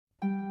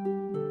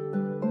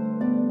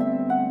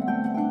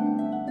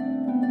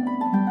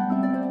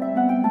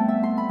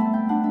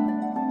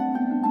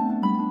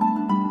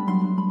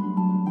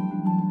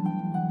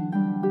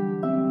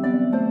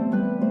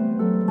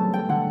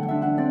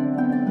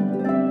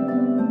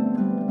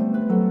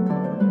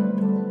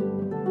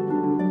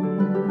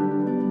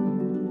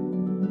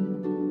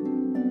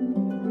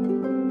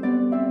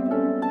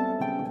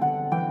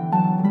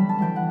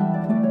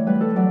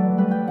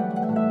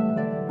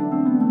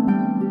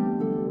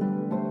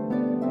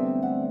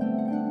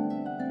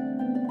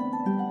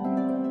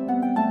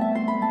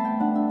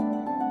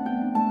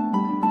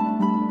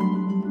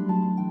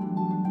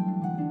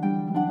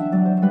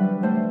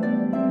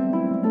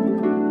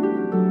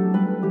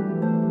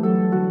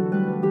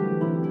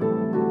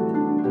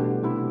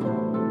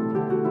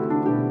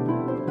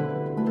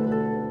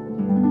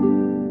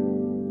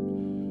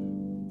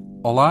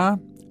Olá,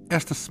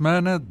 esta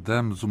semana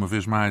damos uma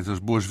vez mais as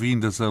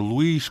boas-vindas a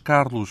Luís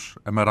Carlos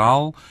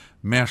Amaral,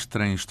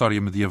 mestre em História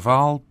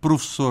Medieval,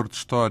 professor de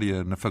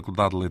História na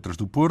Faculdade de Letras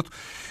do Porto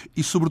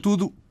e,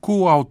 sobretudo,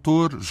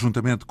 coautor,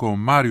 juntamente com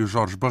Mário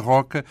Jorge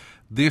Barroca,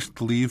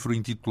 deste livro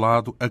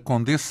intitulado A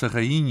Condessa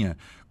Rainha,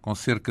 com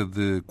cerca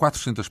de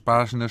 400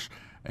 páginas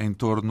em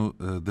torno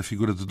da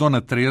figura de Dona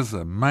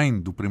Teresa, mãe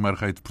do primeiro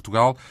rei de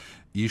Portugal,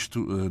 isto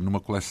numa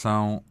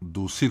coleção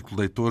do Círculo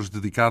de Leitores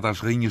dedicada às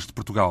rainhas de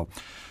Portugal.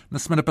 Na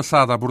semana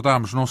passada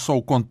abordámos não só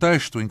o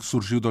contexto em que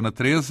surgiu Dona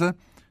Teresa,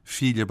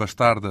 filha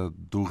bastarda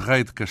do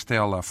rei de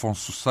Castela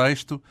Afonso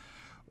VI,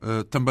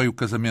 também o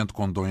casamento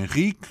com Dom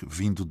Henrique,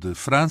 vindo de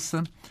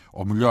França,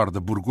 ou melhor, da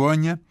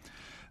Borgonha,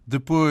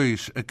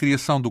 depois a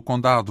criação do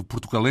condado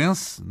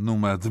portugalense,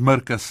 numa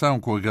demarcação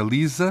com a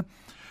Galiza,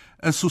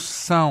 a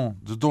sucessão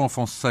de Dom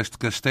Afonso VI de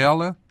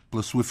Castela,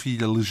 pela sua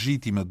filha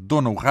legítima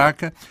Dona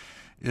Urraca,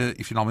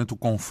 e finalmente o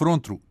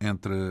confronto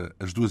entre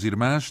as duas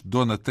irmãs,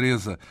 Dona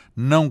Teresa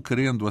não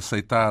querendo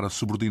aceitar a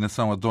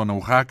subordinação a Dona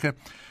Urraca,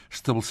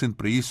 estabelecendo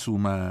para isso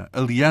uma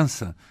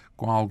aliança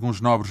com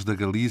alguns nobres da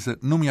Galiza,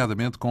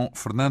 nomeadamente com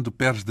Fernando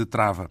Pérez de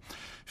Trava.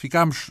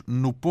 Ficámos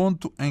no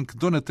ponto em que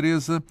Dona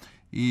Teresa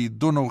e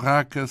Dona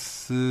Urraca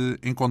se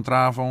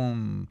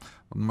encontravam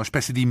numa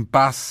espécie de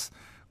impasse,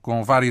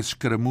 com várias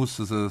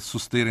escaramuças a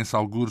sucederem-se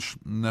algures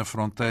na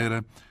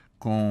fronteira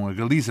com a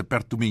Galiza,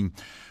 perto do Minho.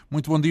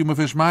 Muito bom dia uma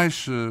vez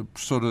mais,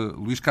 professor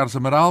Luís Carlos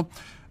Amaral.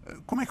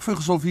 Como é que foi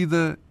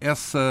resolvida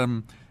essa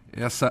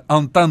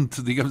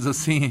entente, digamos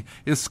assim,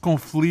 esse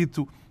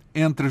conflito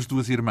entre as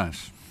duas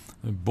irmãs?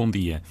 Bom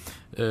dia.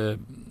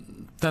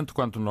 Tanto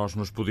quanto nós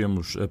nos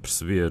podemos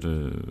aperceber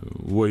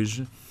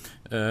hoje,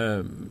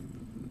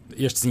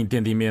 estes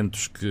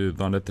entendimentos que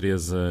Dona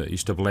Teresa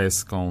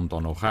estabelece com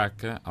Dona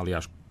Urraca,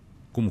 aliás,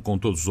 como com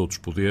todos os outros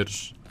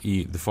poderes,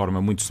 e de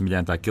forma muito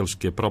semelhante àqueles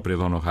que a própria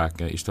Dona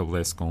Urraca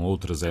estabelece com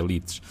outras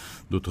elites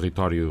dos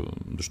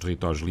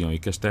territórios de Leão e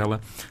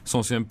Castela,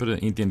 são sempre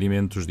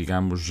entendimentos,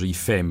 digamos,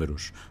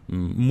 efêmeros,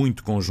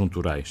 muito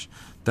conjunturais.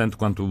 Tanto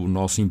quanto o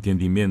nosso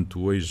entendimento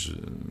hoje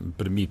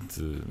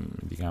permite,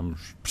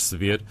 digamos,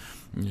 perceber,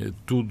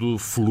 tudo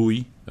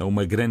flui a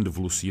uma grande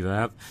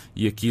velocidade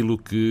e aquilo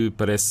que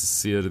parece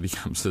ser,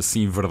 digamos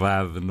assim,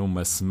 verdade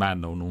numa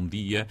semana ou num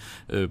dia,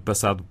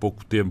 passado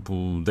pouco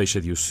tempo deixa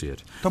de o ser.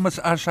 Então, mas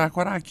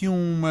agora há aqui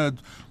uma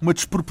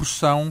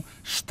desproporção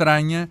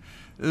estranha,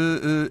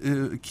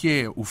 que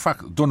é o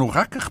facto de Dona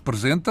Urraca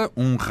representa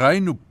um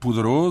reino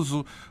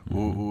poderoso,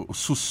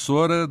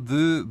 sucessora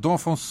de Dom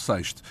Afonso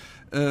VI.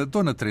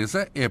 Dona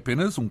Teresa é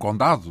apenas um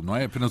condado, não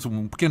é? Apenas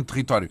um pequeno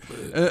território.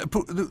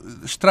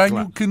 Estranho,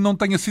 claro, que não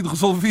tenha sido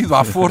resolvido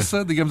à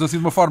força, digamos assim,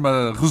 de uma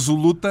forma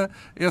resoluta,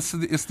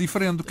 esse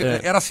diferendo.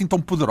 Era assim tão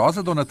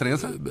poderosa, Dona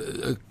Teresa?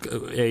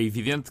 É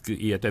evidente que,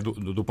 e até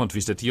do ponto de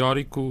vista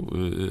teórico,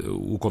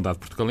 o condado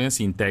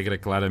portugalense integra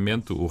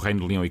claramente o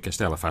reino de Leão e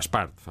Castela, faz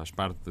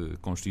parte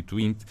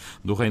constituinte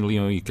do reino de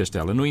Leão e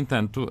Castela. No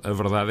entanto, a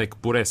verdade é que,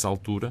 por essa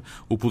altura,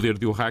 o poder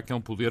de Urraca é um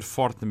poder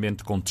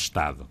fortemente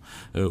contestado,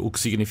 o que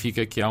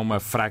significa que há uma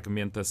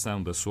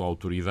fragmentação da sua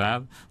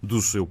autoridade, do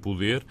seu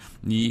poder,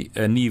 e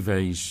a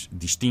níveis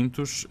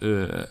distintos,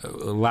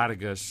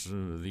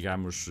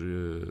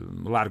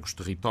 largos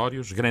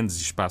territórios, grandes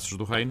espaços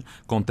do reino,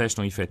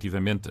 contestam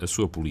efetivamente a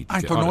sua política.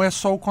 Então não é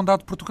só o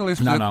condado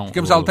portugalense, não,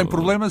 digamos, ela tem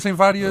problemas em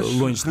várias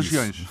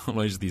regiões.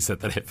 Longe disso, a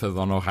tarefa de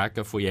Dona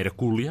Urraca foi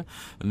hercúlea,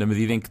 na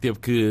medida em que teve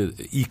que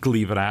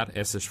equilibrar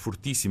essas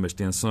fortíssimas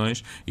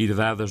tensões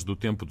herdadas do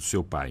tempo do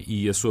seu pai.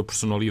 E a sua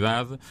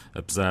personalidade,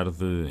 apesar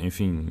de,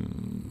 enfim,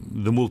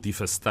 de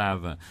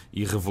multifacetada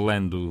e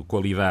revelando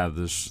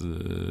qualidades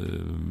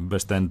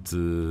bastante,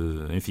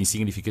 enfim,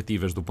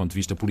 significativas do ponto de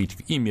vista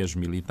político e mesmo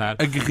militar.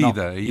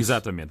 Aguerrida, é isso?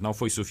 Exatamente, não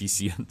foi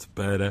suficiente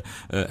para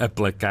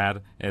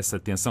aplacar essa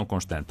tensão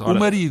constante. Ora, o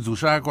marido,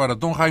 já agora,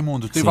 Dom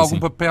Raimundo, teve algum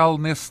papel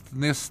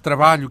nesse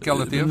trabalho que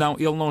ela teve? Não,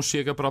 ele não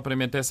chega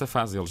propriamente a essa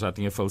fase. Ele já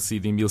tinha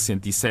falecido em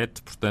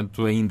 1107,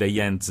 portanto, ainda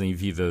antes em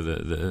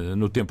vida,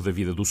 no tempo da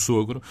vida do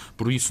sogro,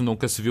 por isso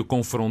nunca se viu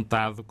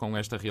confrontado com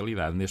esta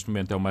realidade. Neste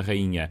momento é uma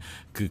rainha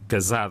que,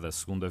 casada a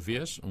segunda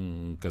vez,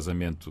 um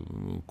casamento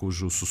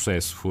cujo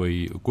insucesso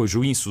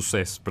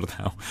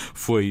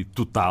foi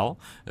total,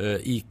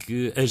 e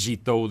que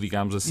agitou,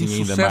 digamos assim,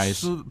 ainda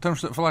mais...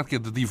 Estamos a falar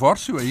de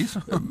divórcio, é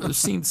isso?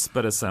 Sim, de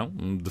separação,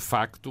 de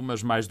facto,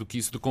 mas mais do que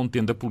isso, de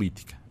contenda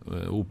política.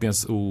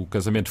 O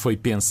casamento foi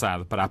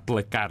pensado para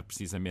aplacar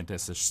precisamente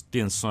essas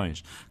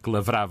tensões que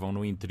lavravam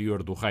no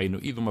interior do reino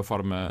e de uma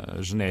forma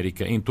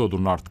genérica em todo o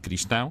norte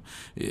cristão,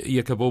 e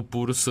acabou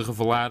por se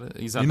revelar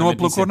exatamente... E não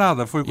aplacou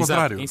nada, foi o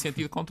contrário. Em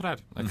sentido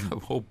contrário.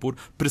 Acabou por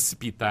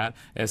precipitar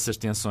essas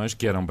tensões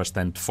que eram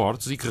bastante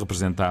fortes e que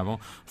representavam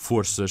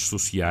forças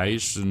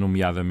sociais,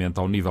 nomeadamente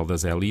ao nível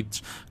das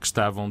elites, que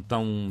estavam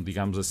tão,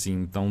 digamos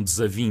assim, tão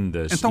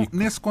desavindas. Então,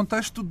 nesse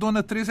contexto,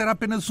 Dona Teresa era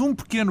apenas um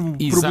pequeno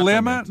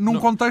problema num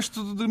contexto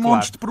contexto de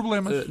montes de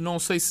problemas. Não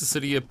sei se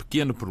seria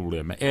pequeno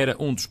problema. Era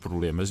um dos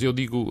problemas. Eu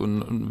digo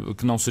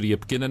que não seria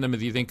pequena na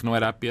medida em que não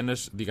era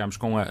apenas, digamos,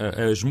 com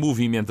as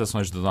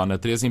movimentações de Dona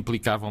Teresa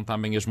implicavam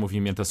também as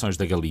movimentações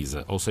da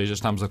Galiza. Ou seja,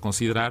 estamos a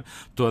considerar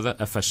toda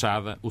a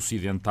fachada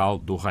ocidental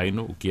do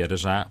reino, o que era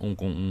já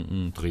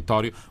um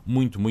território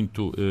muito,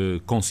 muito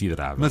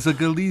considerável. Mas a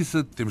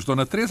Galiza, temos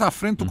Dona Teresa à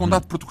frente do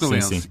Condado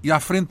Portugalense. Sim. E à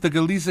frente da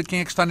Galiza, quem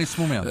é que está nesse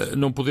momento?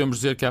 Não podemos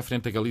dizer que à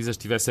frente da Galiza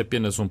estivesse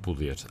apenas um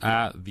poder.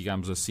 Há,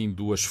 digamos assim,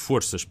 duas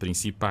forças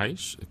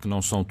principais, que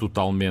não são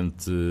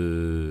totalmente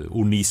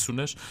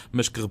uníssonas,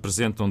 mas que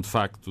representam, de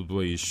facto,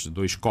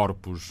 dois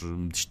corpos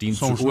distintos.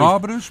 São os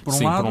nobres, por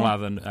um lado? Sim, por um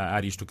lado a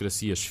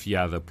aristocracia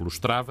esfiada pelos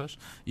travas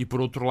e, por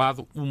outro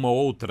lado, uma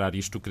outra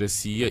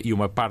aristocracia e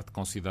uma parte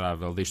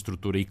considerável da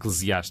estrutura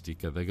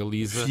eclesiástica da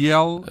Galiza.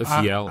 Fiel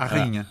à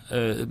rainha.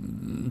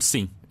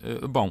 Sim.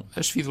 Bom,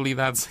 as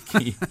fidelidades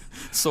aqui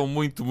são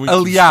muito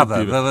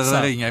aliada da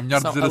rainha, é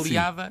melhor dizer assim.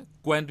 Aliada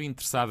quando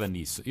interessada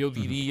nisso. Eu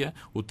diria,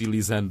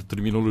 utilizando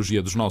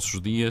terminologia dos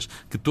nossos dias,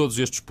 que todos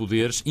estes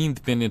poderes,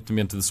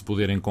 independentemente de se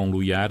poderem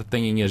conluiar,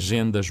 têm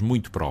agendas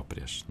muito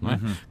próprias, não é?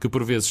 Que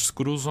por vezes se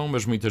cruzam,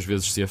 mas muitas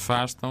vezes se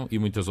afastam e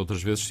muitas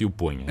outras vezes se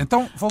opõem.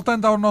 Então,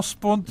 voltando ao nosso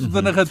ponto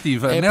da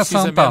narrativa,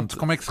 nessa entente,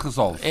 como é que se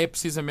resolve? É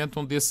precisamente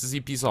um desses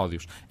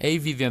episódios. É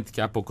evidente que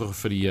há pouco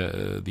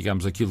referia,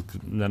 digamos, aquilo que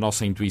na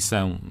nossa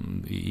intuição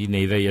e na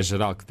ideia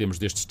geral que temos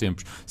destes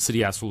tempos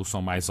seria a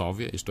solução mais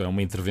óbvia, isto é,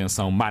 uma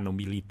intervenção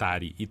mano-militar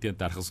e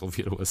tentar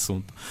resolver o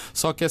assunto.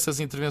 Só que essas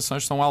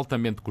intervenções são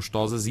altamente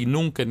custosas e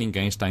nunca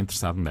ninguém está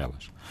interessado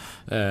nelas.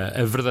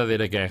 A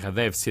verdadeira guerra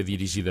deve ser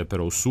dirigida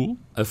para o Sul.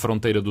 A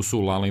fronteira do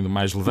Sul, além do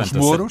mais,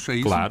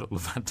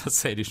 levanta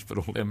sérios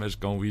problemas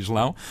com o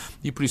Islão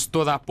e, por isso,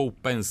 toda a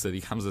poupança,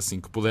 digamos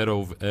assim, que puder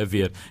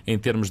haver em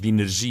termos de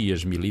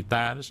energias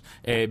militares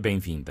é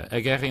bem-vinda. A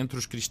guerra entre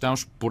os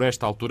cristãos, por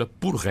esta altura,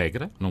 por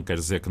regra, não quer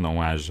dizer que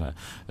não haja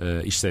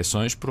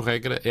exceções, por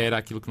regra, era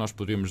aquilo que nós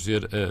poderíamos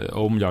dizer,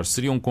 ou melhor,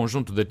 seria um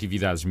conjunto de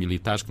atividades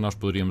militares que nós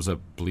poderíamos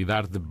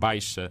apelidar de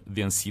baixa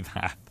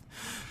densidade.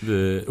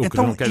 O que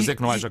não quer dizer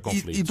que não haja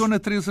conflitos. E Dona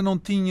Teresa não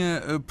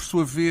tinha, por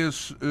sua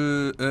vez,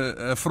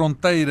 a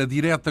fronteira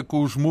direta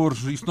com os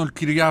mouros? Isso não lhe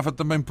criava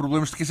também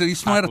problemas? Quer dizer,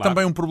 isso não era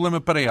também um problema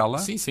para ela?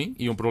 Sim,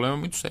 e um problema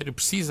muito sério,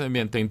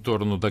 precisamente em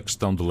torno da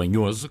questão de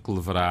Lanhoso, que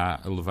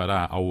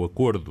levará ao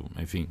acordo,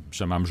 enfim,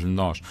 chamamos-lhe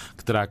nós,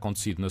 que terá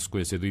acontecido na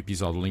sequência do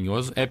episódio de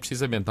Lanhoso. É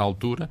precisamente a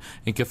altura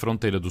em que a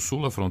fronteira do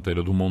Sul, a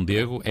fronteira do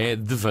Mondego, é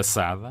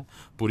devassada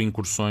por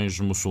incursões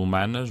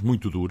muçulmanas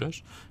muito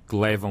duras, que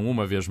levam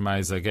uma vez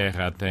mais a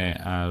guerra até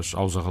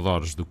aos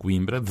arredores de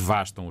Coimbra,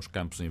 devastam os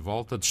campos em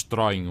volta,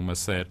 destroem uma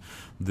série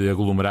de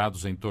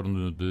aglomerados em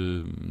torno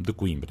de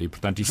Coimbra. E,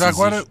 portanto, isso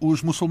agora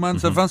os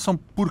muçulmanos avançam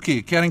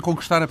porquê? Querem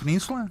conquistar a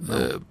península?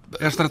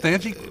 É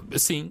estratégico?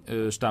 Sim,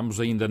 estamos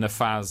ainda na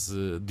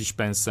fase de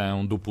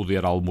expansão do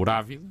poder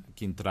almorávide,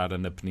 que entrara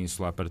na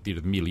península a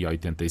partir de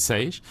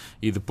 1086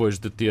 e depois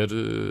de ter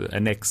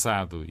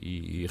anexado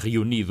e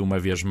reunido uma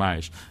vez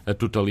mais a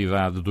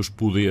totalidade dos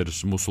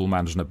poderes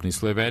muçulmanos na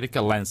Península Ibérica,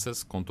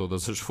 lança-se com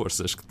todas as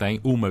forças que tem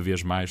uma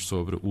vez mais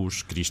sobre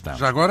os cristãos.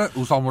 Já agora,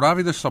 os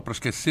almorávidas, só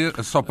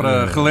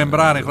para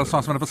relembrar em relação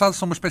à semana passada,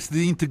 são uma espécie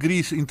de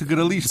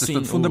integralistas,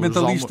 portanto,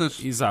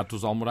 fundamentalistas. Exato,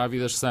 os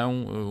almorávidas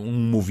são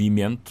um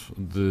movimento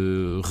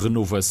de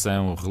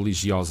renovação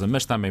religiosa,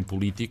 mas também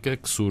política,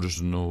 que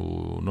surge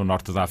no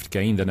norte da África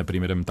ainda na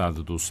primeira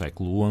metade do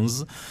século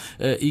XI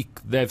e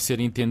que deve ser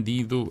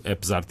entendido,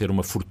 apesar de ter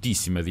uma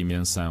fortíssima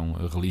dimensão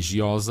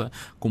religiosa,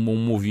 como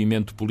um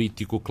movimento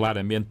político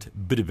claramente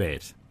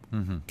berber.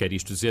 Quer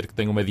isto dizer que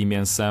tem uma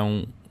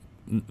dimensão,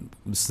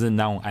 se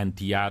não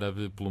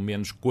anti-árabe, pelo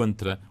menos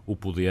contra o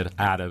poder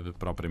árabe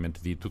propriamente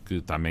dito,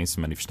 que também se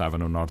manifestava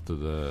no norte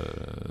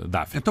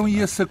da África. Então, e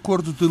esse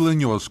acordo de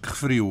Lanhoso que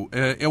referiu,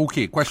 é o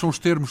quê? Quais são os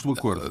termos do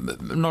acordo?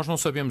 Nós não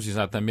sabemos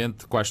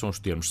exatamente quais são os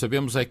termos.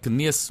 Sabemos é que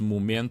nesse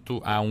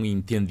momento há um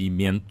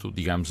entendimento,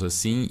 digamos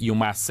assim, e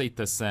uma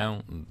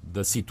aceitação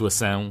da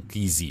situação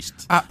que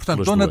existe.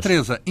 Portanto, Dona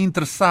Teresa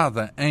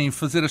interessada em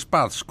fazer as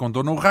pazes com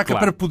Dona Urraca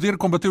para poder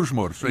combater os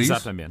mouros, é isso?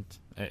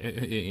 Exatamente.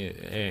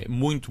 É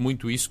muito,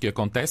 muito isso que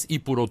acontece e,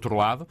 por outro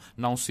lado,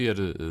 não ser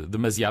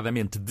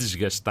demasiadamente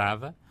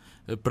desgastada,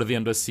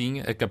 perdendo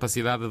assim a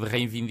capacidade de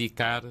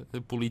reivindicar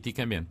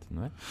politicamente.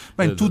 Não é?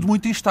 Bem, tudo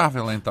muito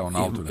instável então, na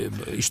altura.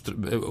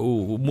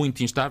 O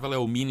muito instável é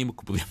o mínimo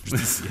que podemos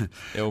dizer.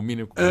 É o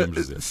mínimo que podemos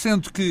dizer.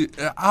 Sendo que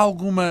há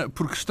alguma...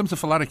 Porque estamos a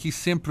falar aqui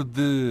sempre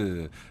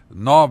de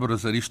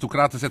nobres,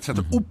 aristocratas, etc.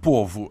 O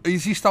povo,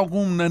 existe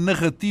alguma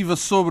narrativa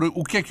sobre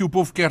o que é que o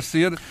povo quer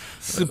ser?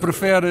 Se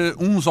prefere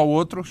uns ou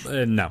outros?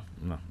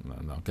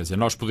 Não. Quer dizer,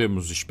 nós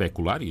podemos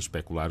especular, e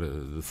especular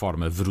de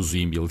forma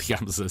verosímil,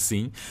 digamos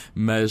assim,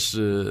 mas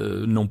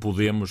não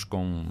podemos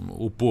com...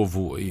 O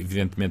povo,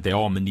 evidentemente, é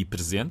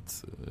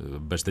omnipresente.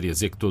 Bastaria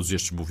dizer que todos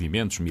estes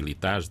movimentos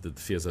militares de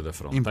defesa da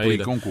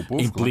fronteira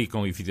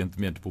implicam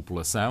evidentemente,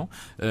 população.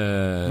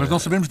 Mas não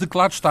sabemos de que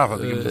lado estava,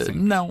 digamos assim.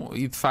 Não,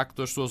 e de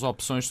facto as suas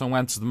opções são,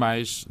 antes de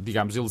mais,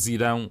 digamos, eles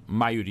irão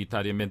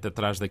maioritariamente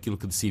atrás daquilo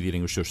que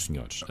decidirem os seus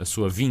senhores. A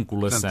sua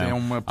vinculação. Portanto, é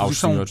uma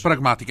posição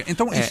pragmática.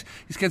 Então,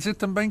 isso quer dizer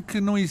também que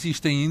não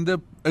existe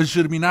ainda a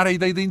germinar a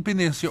ideia da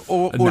independência,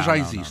 ou já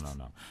existe?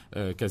 Não.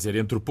 Quer dizer,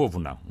 entre o povo,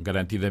 não.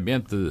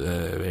 Garantidamente,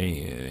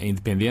 a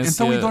independência...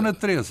 Então, e Dona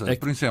Teresa,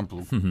 por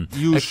exemplo?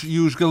 E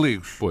os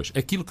galegos? Pois,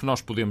 aquilo que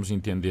nós podemos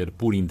entender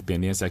por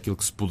independência, aquilo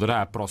que se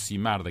poderá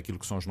aproximar daquilo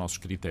que são os nossos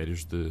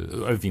critérios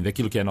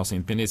daquilo que é a nossa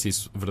independência,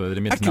 isso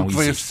verdadeiramente não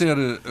existe.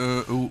 Aquilo que veio a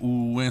ser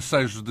o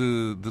ensejo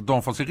de Dom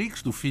Afonso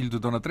Henriques, do filho de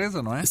Dona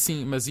Teresa, não é?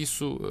 Sim, mas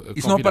isso...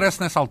 Isso não aparece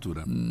nessa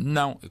altura?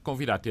 Não,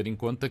 convirá a ter em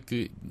conta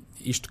que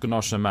isto que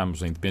nós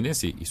chamamos a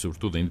independência, e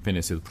sobretudo a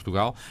independência de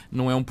Portugal,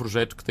 não é um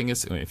projeto que tenha...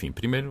 Enfim,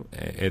 primeiro,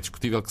 é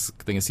discutível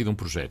que tenha sido um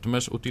projeto,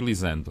 mas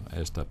utilizando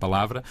esta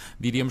palavra,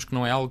 diríamos que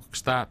não é algo que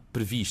está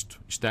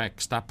previsto,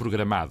 que está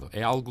programado,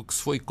 é algo que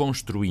se foi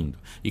construindo,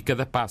 e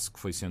cada passo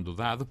que foi sendo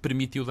dado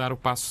permitiu dar o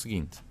passo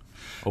seguinte.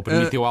 Ou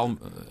permitiu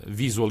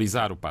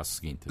visualizar o passo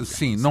seguinte.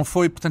 Sim, assim. Não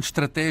foi, portanto,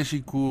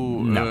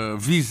 estratégico,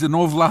 não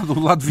houve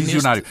lado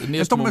visionário.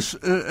 Mas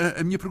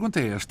a minha pergunta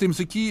é esta.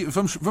 Temos aqui,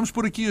 vamos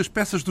pôr aqui as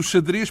peças do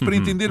xadrez para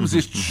entendermos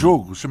este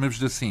jogo,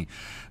 chamemos-lhe assim.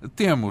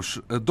 Temos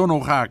a Dona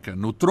Urraca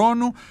no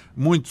trono,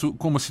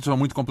 com uma situação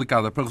muito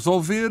complicada para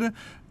resolver.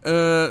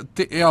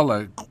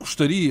 Ela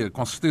gostaria,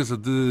 com certeza,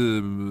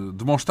 de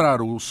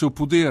demonstrar o seu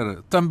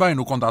poder também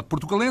no Condado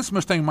Portugalense,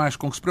 mas tem mais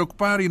com que se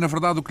preocupar e, na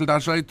verdade, o que lhe dá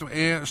jeito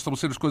é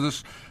estabelecer as coisas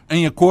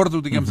em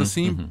acordo, digamos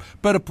assim,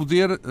 para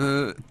poder,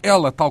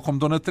 ela, tal como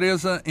Dona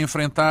Teresa,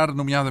 enfrentar,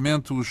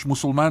 nomeadamente, os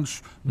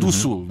muçulmanos do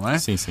Sul, não é?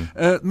 Sim.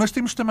 Mas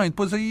temos também,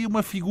 depois aí,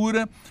 uma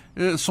figura,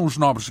 são os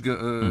nobres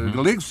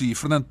galegos e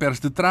Fernando Pérez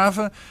de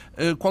Trava.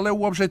 Qual é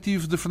o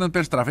objetivo de Fernando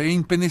Pérez de Trava? É a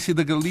independência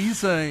da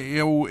Galiza?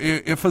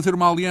 É fazer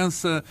uma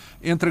aliança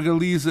entre a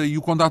Galiza e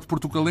o Condado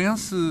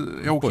Portugalense?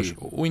 É o quê? Pois,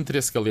 o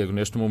interesse galego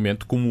neste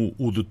momento, como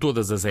o de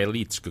todas as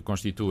elites que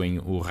constituem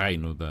o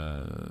reino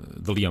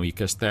de Leão e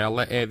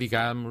Castela, é,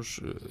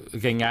 digamos,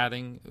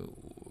 ganharem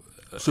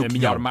a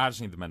melhor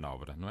margem de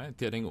manobra, não é?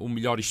 Terem o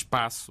melhor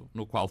espaço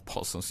no qual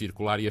possam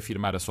circular e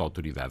afirmar a sua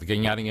autoridade,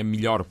 ganharem a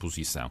melhor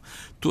posição.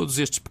 Todos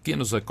estes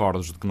pequenos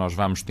acordos de que nós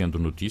vamos tendo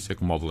notícia,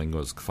 como o de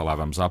Linhoso que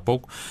falávamos há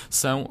pouco,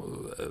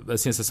 a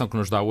sensação que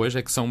nos dá hoje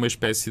é que são uma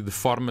espécie de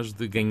formas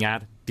de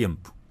ganhar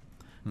tempo.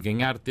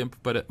 Ganhar tempo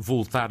para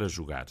voltar a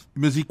jogar.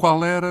 Mas e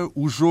qual era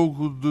o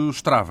jogo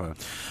dos Trava?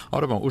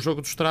 Ora bom, o jogo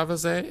dos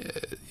Travas é,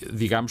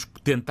 digamos,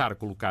 tentar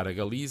colocar a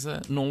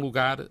Galiza num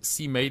lugar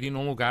cimeiro e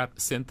num lugar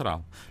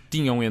central.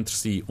 Tinham entre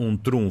si um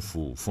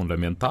trunfo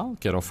fundamental,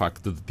 que era o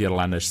facto de ter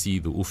lá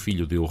nascido o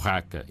filho de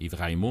Urraca e de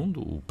Raimundo,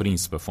 o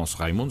príncipe Afonso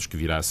Raimundos, que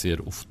virá a ser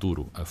o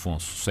futuro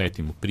Afonso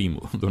VII,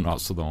 primo do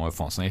nosso Dom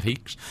Afonso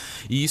Henriques,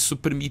 e isso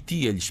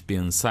permitia-lhes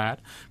pensar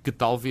que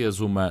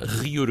talvez uma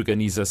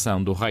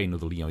reorganização do reino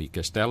de Leão e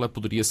Castela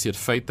poderia ser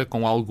feita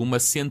com alguma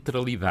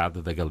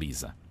centralidade da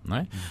Galiza. Não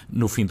é?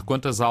 No fim de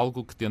contas,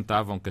 algo que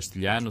tentavam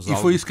castelhanos... E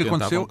foi isso que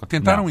aconteceu?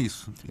 Tentaram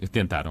isso?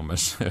 Tentaram,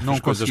 mas não as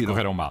coisas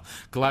correram mal.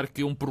 Claro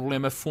que um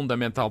problema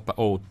fundamental,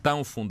 ou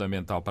tão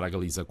fundamental para a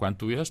Galiza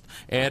quanto este,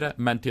 era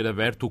manter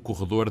aberto o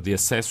corredor de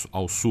acesso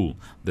ao sul,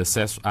 de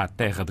acesso à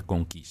terra de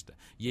conquista.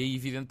 E aí,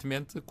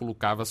 evidentemente,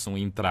 colocava-se um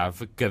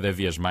entrave cada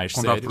vez mais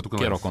sério,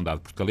 que era o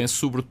Condado Portugalense,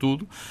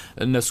 sobretudo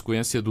na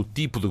sequência do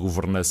tipo de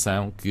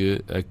governação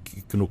que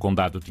no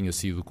Condado tinha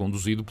sido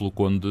conduzido pelo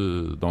Conde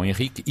Dom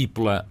Henrique e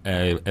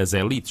pelas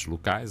elites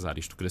locais, a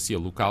aristocracia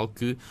local,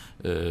 que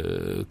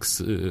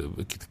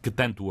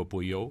tanto o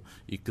apoiou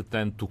e que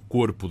tanto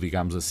corpo,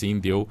 digamos assim,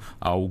 deu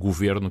ao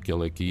governo que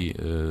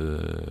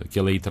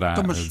ele aí terá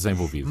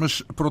desenvolvido.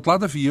 Mas, por outro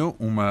lado, havia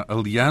uma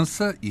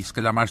aliança, e se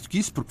calhar mais do que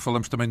isso, porque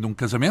falamos também de um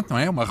casamento, não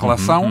é? Uma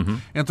relação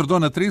entre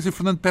Dona Teresa e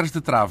Fernando Pérez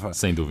de Trava.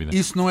 Sem dúvida.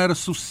 Isso não era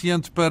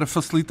suficiente para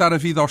facilitar a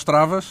vida aos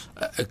Travas?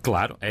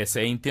 Claro, essa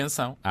é a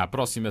intenção. A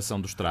aproximação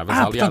dos Travas.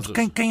 Aliás,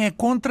 portanto, quem é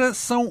contra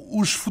são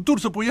os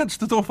futuros apoiantes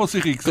de Dom Afonso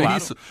Henriques, claro. É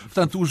isso?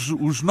 Portanto,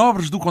 os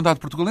nobres do Condado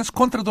Portugalense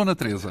contra Dona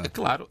Teresa.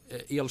 Claro,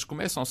 eles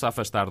começam-se a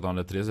afastar de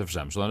Dona Teresa.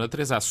 Vejamos, Dona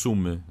Teresa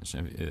assume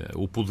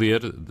o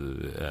poder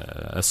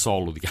a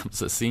solo,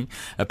 digamos assim,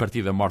 a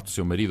partir da morte do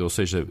seu marido, ou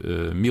seja,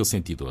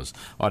 1112.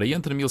 Ora,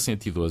 entre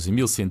 1112 e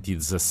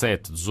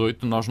 1117,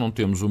 18, nós não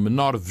temos o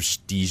menor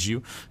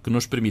vestígio que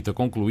nos permita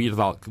concluir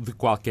de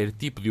qualquer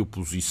tipo de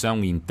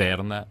oposição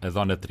interna a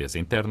Dona Teresa.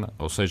 Interna,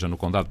 ou seja, no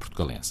Condado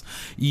Portugalense.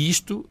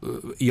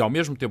 E ao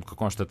mesmo tempo que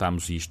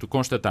constatamos isto,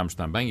 constatamos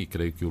também, e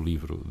creio que o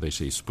livro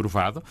deixa isso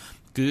provado,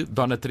 que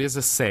Dona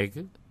Teresa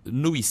segue,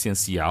 no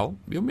essencial,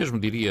 eu mesmo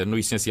diria no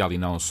essencial e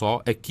não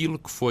só, aquilo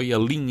que foi a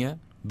linha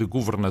de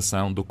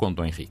governação do Conde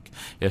Dom Henrique.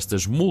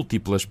 Estas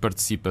múltiplas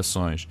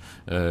participações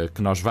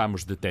que nós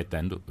vamos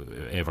detectando,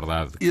 é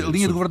verdade... Que,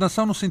 linha de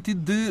governação no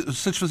sentido de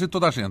satisfazer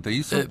toda a gente, é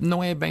isso?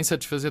 Não é bem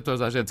satisfazer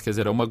toda a gente, quer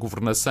dizer, é uma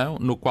governação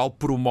no qual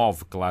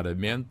promove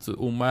claramente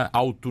uma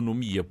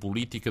autonomia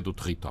política do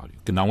território,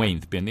 que não é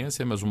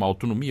independência, mas uma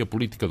autonomia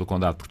política do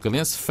Condado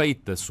portucalense,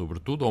 feita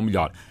sobretudo, ou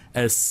melhor,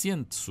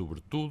 assente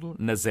sobretudo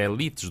nas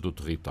elites do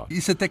território.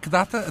 Isso até que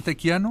data? Até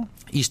que ano?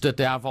 Isto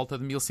até à volta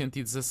de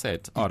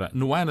 1117. Ora,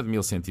 no ano de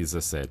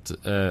 1117,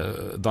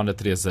 Dona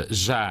Teresa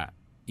já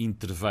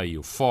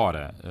interveio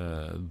fora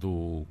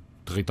do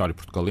território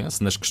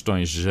portucalense, nas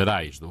questões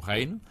gerais do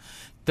reino,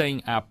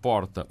 tem à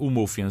porta uma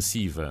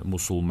ofensiva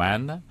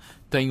muçulmana,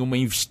 tem uma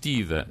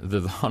investida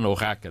de Dona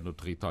Urraca no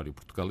território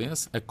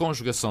portugalense. A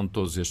conjugação de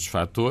todos estes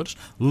fatores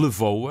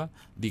levou-a,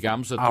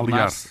 digamos,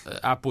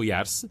 a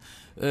apoiar-se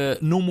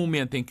num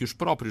momento em que os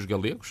próprios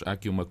galegos, há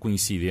aqui uma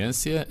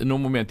coincidência, num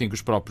momento em que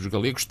os próprios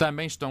galegos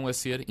também estão a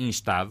ser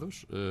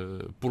instados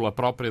pela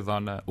própria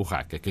Dona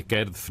Urraca, que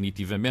quer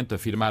definitivamente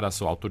afirmar a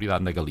sua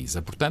autoridade na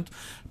Galiza. Portanto,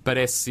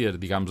 parece ser,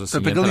 digamos assim...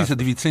 Portanto, a Galiza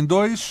divide-se em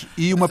dois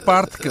e uma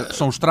parte, que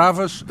são os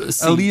Travas,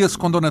 alia-se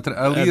com Dona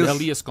Teresa.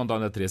 Alia-se com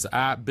Dona Teresa.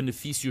 Há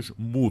benefícios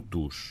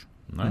mútuos.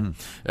 Não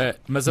é?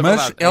 Mas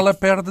ela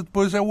perde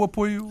depois o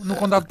apoio no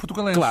Condado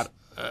portugalense. Claro.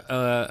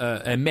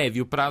 A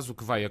médio prazo o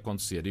que vai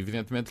acontecer?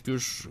 Evidentemente que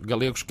os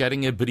galegos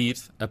querem abrir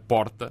a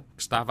porta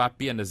que estava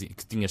apenas,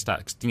 que tinha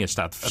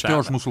estado fechada, até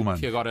aos muçulmanos,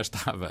 que agora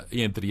estava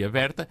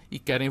entreaberta, e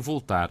querem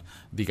voltar,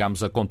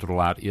 digamos, a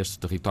controlar este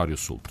território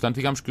sul. Portanto,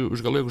 digamos que os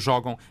galegos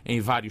jogam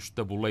em vários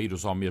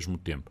tabuleiros ao mesmo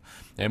tempo.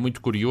 É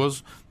muito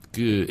curioso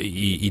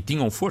e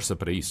tinham força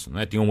para isso, não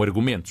é? Tinham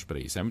argumentos para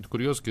isso. É muito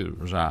curioso que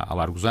já há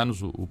largos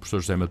anos o professor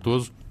José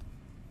Matoso,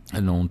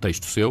 num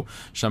texto seu,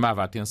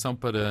 chamava a atenção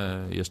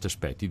para este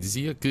aspecto e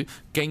dizia que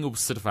quem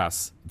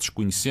observasse,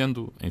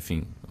 desconhecendo,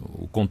 enfim,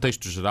 o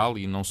contexto geral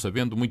e não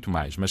sabendo muito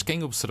mais, mas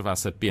quem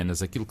observasse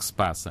apenas aquilo que se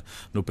passa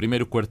no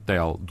primeiro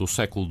quartel do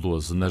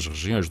século XII nas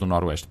regiões do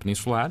Noroeste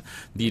Peninsular,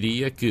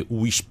 diria que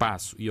o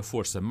espaço e a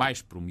força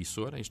mais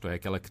promissora, isto é,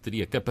 aquela que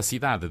teria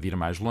capacidade de ir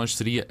mais longe,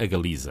 seria a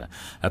Galiza.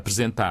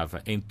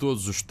 Apresentava em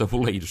todos os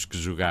tabuleiros que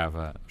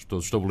jogava,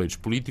 todos os tabuleiros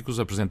políticos,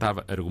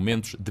 apresentava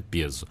argumentos de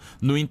peso.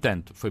 No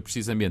entanto, foi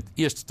precisamente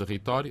este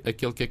território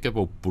aquele que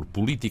acabou por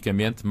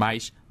politicamente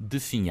mais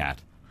definhar.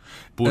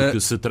 Porque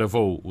se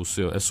travou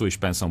a sua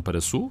expansão para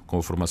sul, com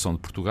a formação de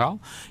Portugal,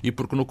 e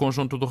porque no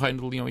conjunto do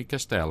Reino de Leão e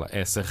Castela,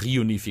 essa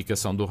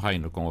reunificação do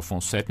reino com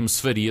Afonso VII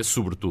se faria,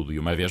 sobretudo, e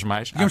uma vez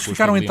mais... E eles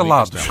ficaram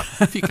entalados.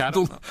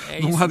 Ficaram,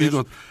 de um lado e do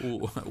outro.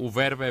 O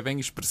verbo é bem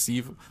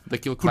expressivo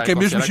daquilo que porque vai acontecer.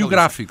 Porque é mesmo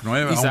geográfico, não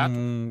é? Exato.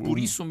 Por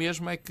isso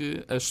mesmo é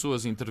que as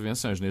suas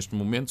intervenções neste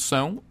momento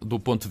são, do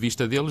ponto de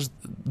vista deles,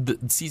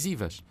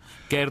 decisivas.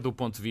 Quer do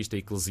ponto de vista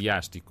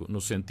eclesiástico,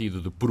 no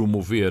sentido de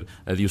promover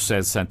a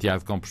Diocese de Santiago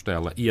de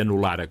Compostela e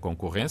anular a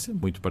concorrência,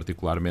 muito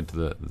particularmente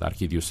da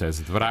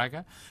Arquidiocese de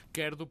Braga,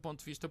 quer do ponto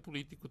de vista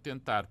político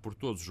tentar por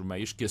todos os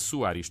meios que a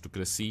sua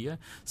aristocracia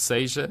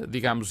seja,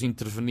 digamos,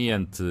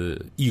 interveniente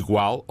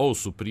igual ou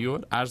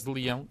superior às de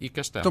Leão e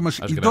Castelo. Então, mas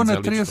e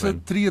Dona Teresa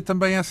teria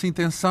também essa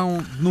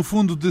intenção, no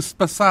fundo, de se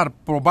passar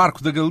para o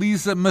barco da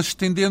Galiza, mas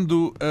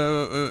estendendo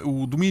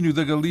o domínio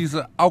da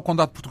Galiza ao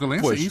Condado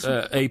portugalense? Pois, é isso?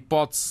 A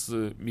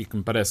hipótese, e que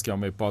me parece que é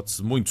uma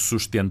hipótese muito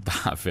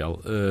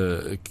sustentável,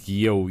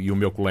 que eu e o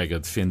meu colega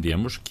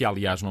defendemos, que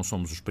aliás não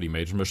somos os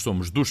primeiros, mas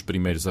somos dos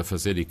primeiros a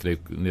fazer, e creio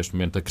que neste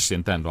momento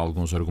acrescentando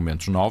alguns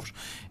argumentos novos,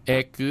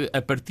 é que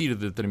a partir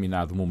de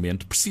determinado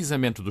momento,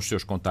 precisamente dos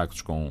seus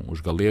contactos com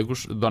os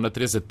galegos, Dona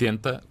Teresa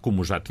tenta,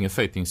 como já tinha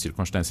feito em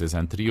circunstâncias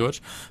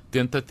anteriores,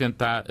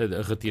 tentar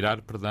retirar,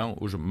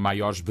 os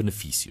maiores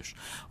benefícios.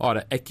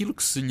 Ora, aquilo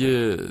que se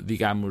lhe,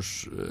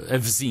 digamos,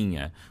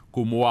 avizinha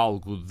como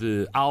algo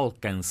de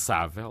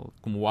alcançável,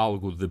 como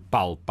algo de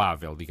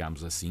palpável,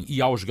 digamos assim,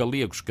 e aos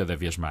galegos cada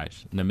vez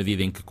mais, na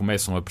medida em que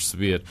começam a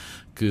perceber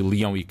que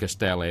Leão e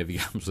Castela é,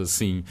 digamos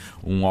assim,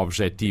 um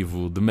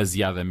objetivo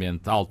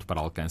demasiadamente alto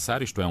para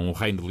alcançar, isto é, um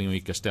reino de Leão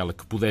e Castela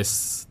que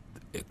pudesse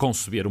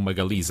conceber uma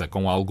Galiza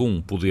com algum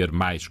poder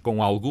mais,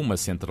 com alguma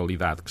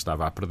centralidade que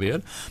estava a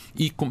perder,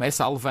 e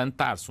começa a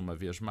levantar-se uma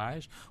vez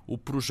mais o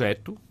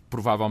projeto,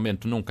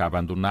 provavelmente nunca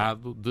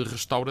abandonado, de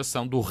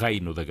restauração do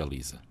reino da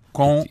Galiza.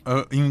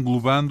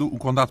 Englobando o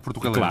Condado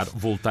portugalense. Claro,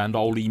 voltando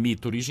ao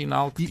limite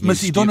original que tinha Mas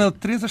existido. E Dona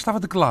Teresa estava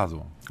de que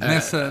lado?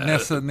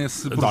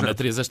 Nesse projeto? Dona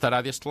Teresa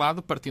estará deste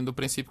lado, partindo do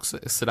princípio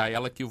que será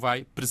ela que o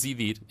vai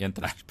presidir,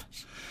 entre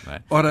aspas. Não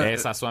é? Ora, é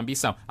essa a sua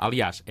ambição.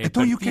 Aliás,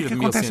 então e o que é que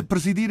acontece?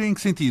 Presidir em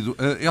que sentido?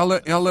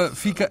 Ela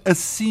fica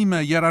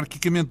acima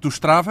hierarquicamente dos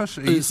Travas?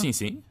 É isso?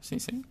 Sim.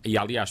 E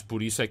aliás,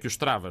 por isso é que os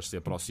Travas se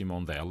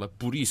aproximam dela,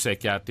 por isso é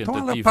que há a tentativa...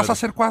 Então ela passa a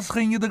ser quase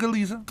rainha da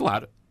Galiza.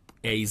 Claro.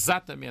 É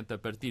exatamente a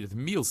partir de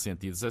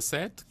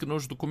 1117 que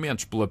nos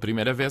documentos, pela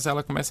primeira vez,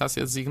 ela começa a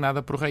ser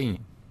designada por rainha.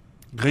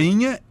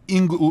 Rainha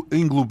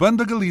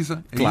englobando a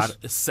Galiza. Claro,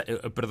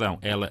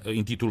 ela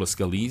intitula-se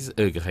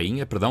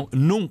Rainha,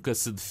 nunca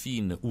se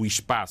define o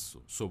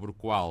espaço sobre o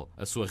qual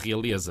a sua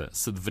realeza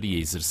se deveria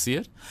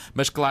exercer,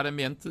 mas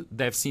claramente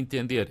deve-se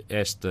entender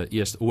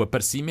o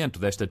aparecimento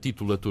desta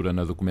titulatura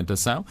na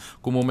documentação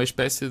como uma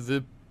espécie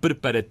de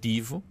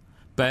preparativo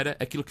para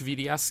aquilo que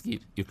viria a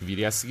seguir. E o que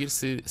viria a seguir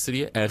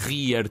seria a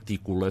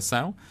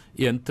rearticulação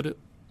entre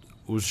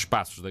os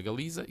espaços da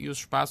Galiza e os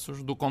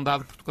espaços do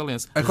Condado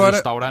portucalense,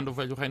 restaurando o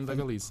velho reino da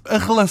Galiza. A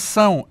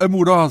relação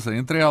amorosa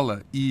entre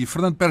ela e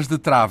Fernando Pérez de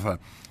Trava,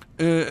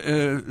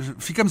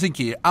 ficamos em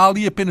quê? Há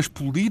ali apenas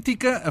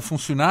política a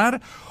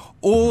funcionar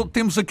ou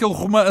temos aquele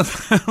romance,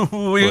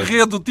 o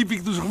enredo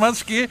típico dos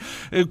romances que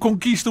é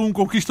conquista um,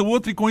 conquista o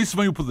outro e com isso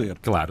vem o poder?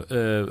 Claro.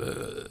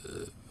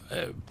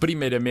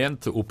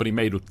 Primeiramente, o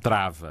primeiro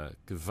Trava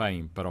que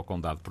vem para o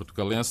Condado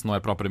portucalense não é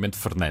propriamente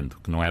Fernando,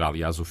 que não era,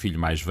 aliás, o filho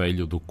mais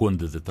velho do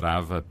Conde de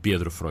Trava,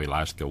 Pedro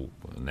Froilás, que é,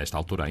 nesta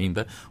altura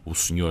ainda, o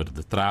senhor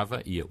de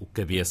Trava e o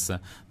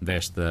cabeça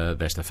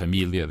desta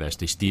família,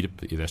 desta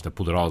estirpe e desta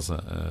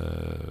poderosa,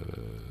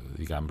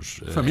 digamos,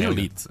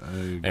 elite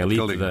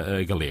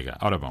galega.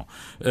 Ora bom,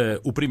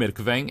 o primeiro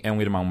que vem é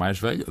um irmão mais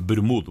velho,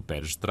 Bermudo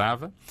Pérez de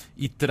Trava,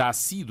 e terá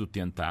sido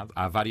tentado,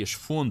 há várias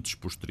fontes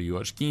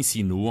posteriores que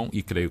insinuam,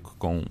 e creio que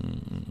com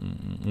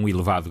um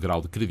elevado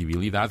grau de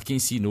credibilidade, que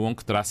insinuam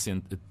que terá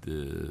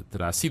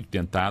sido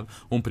tentado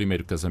um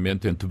primeiro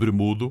casamento entre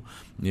Bermudo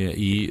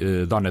e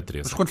Dona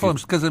Teresa. Mas quando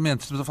falamos de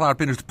casamento, estamos a falar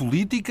apenas de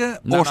política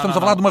ou estamos a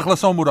falar de uma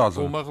relação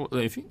amorosa?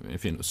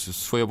 Enfim, se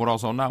foi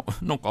amorosa ou não,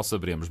 nunca o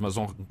saberemos, mas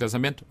um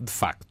casamento de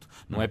facto.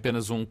 Não é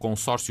apenas um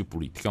consórcio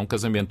político, é um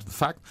casamento de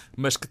facto,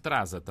 mas que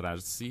traz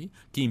atrás de si,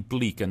 que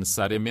implica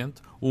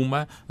necessariamente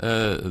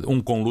um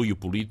conluio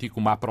político,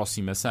 uma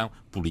aproximação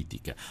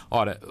política.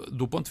 Ora,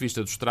 do ponto de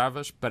vista dos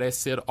Travas, parece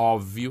ser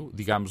óbvio,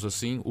 digamos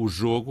assim, o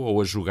jogo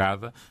ou a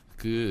jogada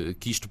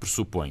que isto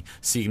pressupõe.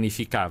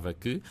 Significava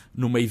que,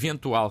 numa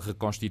eventual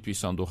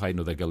reconstituição do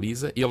Reino da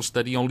Galiza, eles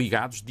estariam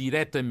ligados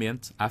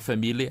diretamente à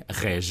família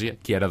régia,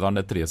 que era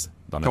Dona Teresa.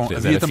 Então,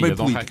 havia também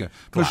política.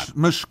 Claro.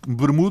 Mas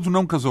Bermudo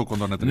não casou com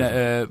Dona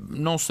Teresa?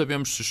 Não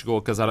sabemos se chegou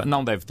a casar.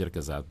 Não deve ter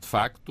casado. De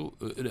facto,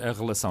 a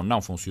relação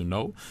não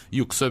funcionou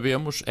e o que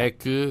sabemos é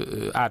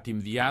que, ato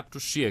imediato,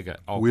 chega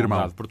ao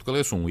Condado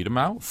portucalense um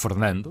irmão,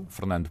 Fernando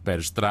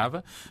Pérez de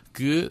Trava,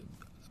 que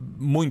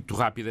muito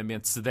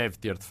rapidamente se deve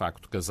ter de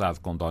facto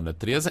casado com Dona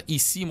Teresa e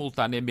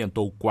simultaneamente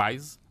ou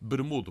quase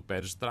Bermudo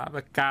Pérez de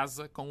Trava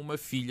casa com uma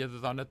filha de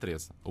Dona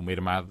Teresa, uma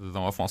irmã de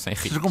Dom Afonso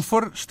Henriques. Seja como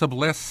for,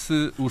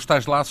 estabelece os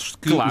tais laços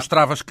que os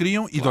Travas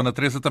queriam e Dona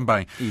Teresa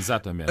também.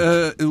 Exatamente.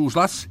 Os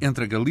laços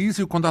entre a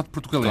Galiza e o Condado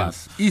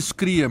portucalense. Isso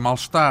cria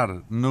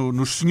mal-estar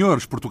nos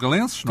senhores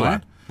portugalenses, não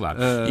é? Claro,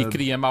 e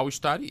cria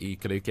mal-estar e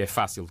creio que é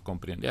fácil de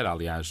compreender,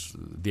 aliás,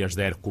 desde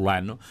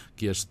Herculano,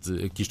 que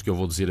isto que eu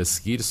vou dizer a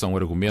seguir são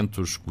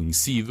argumentos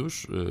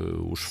conhecidos,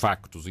 os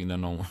factos ainda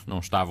não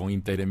estavam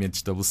inteiramente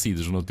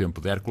estabelecidos no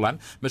tempo de Herculano,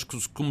 mas que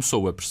se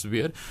começou a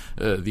perceber,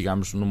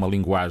 digamos, numa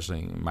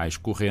linguagem mais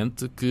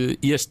corrente, que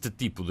este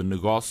tipo de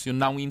negócio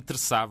não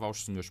interessava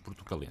aos senhores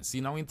portucalenses e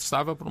não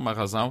interessava por uma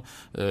razão,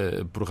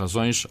 por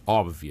razões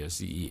óbvias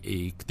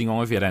e que tinham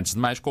a ver, antes de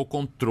mais, com o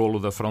controlo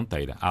da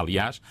fronteira.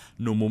 Aliás,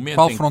 no momento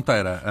Qual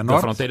fronteira? A norte?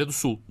 Da fronteira do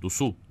sul,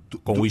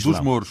 com o Islão.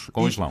 Dos mouros.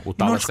 Com o Islão. O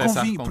tal acesso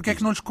à conquista. Porquê é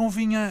que não lhes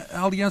convinha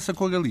a aliança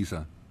com a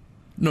Galiza?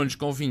 Não lhes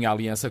convinha a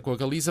aliança com a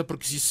Galiza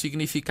porque isso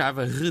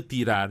significava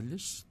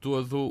retirar-lhes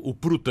todo o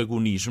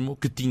protagonismo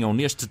que tinham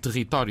neste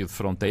território de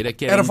fronteira.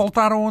 Que era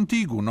voltar ao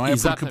antigo, não é?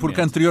 Porque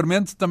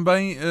anteriormente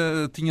também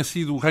tinha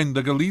sido o reino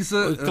da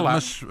Galiza,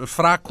 mas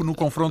fraco no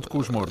confronto com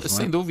os mouros. Não é?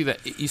 Sem dúvida.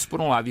 Isso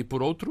por um lado e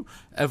por outro,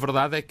 a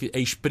verdade é que a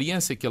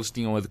experiência que eles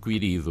tinham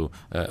adquirido,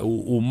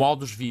 o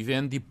modus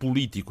vivendi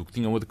político que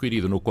tinham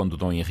adquirido no Conde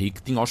Dom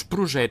Henrique, tinham-os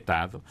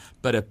projetado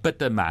para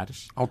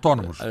patamares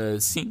autónomos.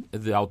 Sim,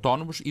 de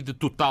autónomos e de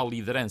total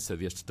liderança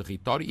deste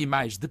território e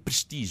mais de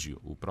prestígio.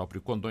 O próprio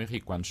Conde Dom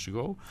Henrique, quando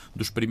chegou,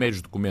 dos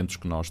primeiros documentos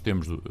que nós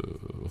temos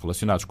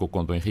relacionados com o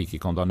Conde Dom Henrique e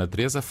com Dona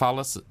Teresa,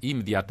 fala-se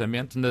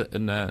imediatamente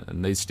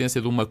na existência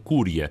de uma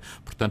cúria,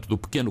 portanto, do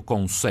pequeno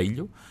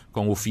conselho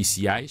com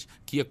oficiais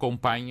que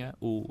acompanha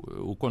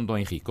o Conde Dom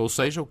Henrique. Ou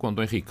seja, o Conde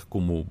Dom Henrique,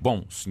 como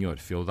bom senhor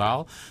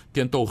feudal,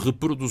 tentou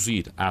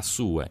reproduzir à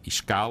sua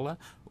escala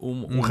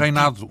um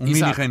reinado,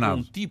 mini-reinado.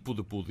 Um tipo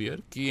de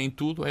poder que em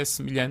tudo é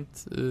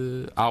semelhante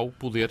ao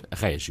poder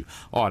régio.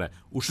 Ora,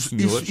 os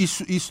senhores...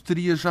 Isso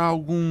teria já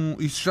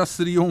isso já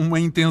seria uma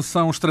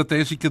intenção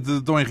estratégica de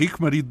Dom Henrique,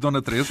 marido de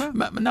Dona Teresa?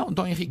 Não,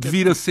 Dom Henrique... De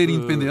vir a ser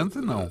independente?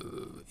 Não.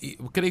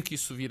 Creio que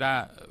isso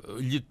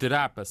lhe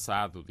terá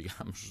passado,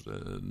 digamos,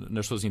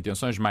 nas suas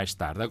intenções mais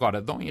tarde.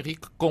 Agora, Dom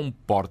Henrique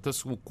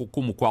comporta-se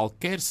como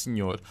qualquer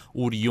senhor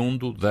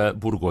oriundo da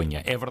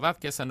Borgonha. É verdade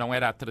que essa não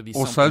era a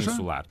tradição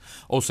peninsular.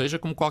 Ou seja,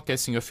 como qualquer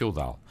senhor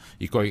feudal.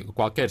 E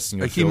qualquer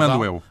senhor aqui feudal,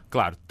 mando eu.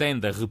 Claro,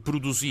 tende a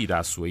reproduzir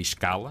à sua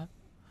escala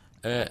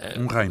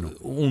um reino.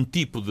 Um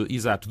tipo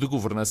de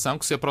governação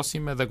que se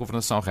aproxima da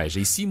governação régia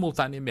e,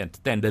 simultaneamente,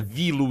 tende a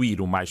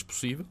diluir o mais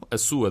possível a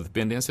sua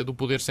dependência do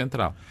poder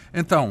central.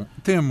 Então,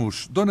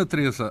 temos Dona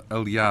Teresa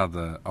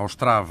aliada aos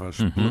Travas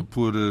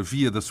por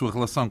via da sua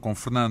relação com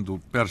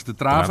Fernando Pérez de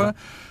Trava,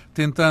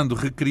 tentando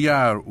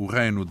recriar o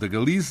reino da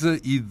Galiza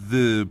e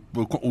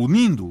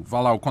unindo, vá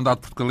lá, o condado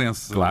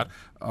portucalense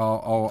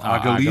à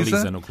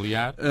Galiza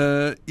nuclear,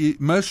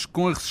 mas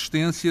com a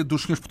resistência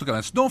dos senhores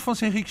portugalenses. Dom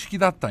Afonso Henriques, que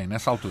idade tem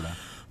nessa altura?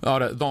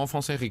 Ora, Dom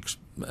Afonso Henriques,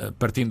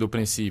 partindo do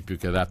princípio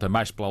que a data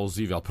mais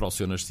plausível para o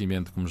seu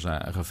nascimento, como já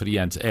referi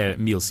antes, é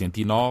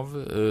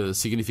 1109,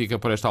 significa que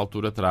por esta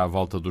altura terá à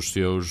volta dos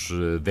seus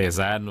 10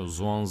 anos,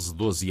 11,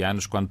 12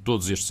 anos, quando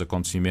todos estes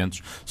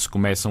acontecimentos se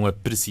começam a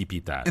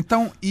precipitar.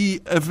 Então, e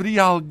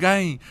haveria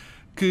alguém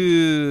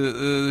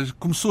que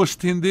começou a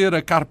estender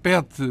a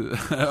carpete,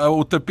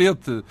 o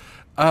tapete,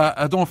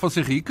 a Dom Afonso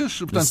Henriques,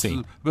 portanto,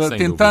 sim,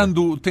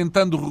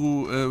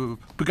 tentando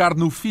pegar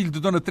no filho de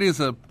Dona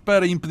Teresa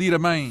para impedir a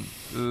mãe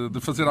de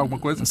fazer alguma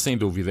coisa? Sem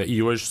dúvida.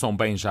 E hoje são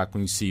bem já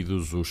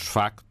conhecidos os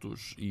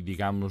factos e,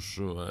 digamos,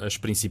 as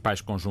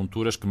principais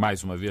conjunturas que,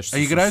 mais uma vez,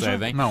 se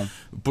sucedem. Não.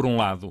 Por um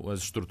lado,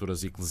 as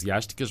estruturas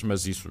eclesiásticas,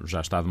 mas isso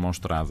já está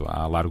demonstrado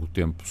há largo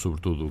tempo,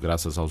 sobretudo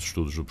graças aos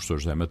estudos do professor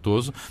José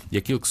Matoso, e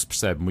aquilo que se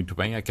percebe muito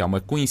bem é que há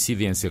uma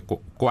coincidência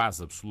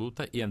quase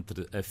absoluta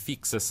entre a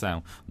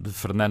fixação de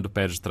Fernando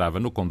Pérez de Trava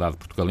no condado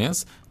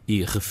portucalense,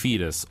 e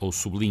refira-se ou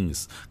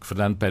sublinhe-se que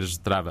Fernando Pérez de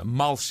Trava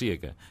mal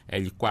chega,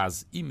 é-lhe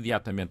quase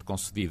imediatamente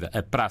concedida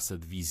a Praça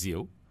de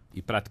Viseu,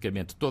 e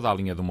praticamente toda a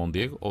linha do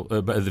Mondego,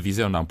 de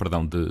Viseu não,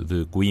 perdão,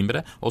 de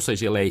Coimbra, ou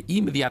seja, ele é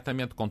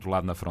imediatamente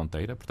controlado na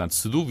fronteira. Portanto,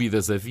 se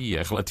dúvidas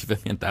havia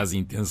relativamente às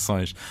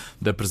intenções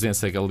da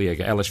presença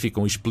galega, elas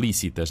ficam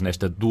explícitas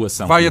nesta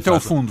doação. Vai até o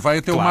fundo, vai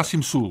até o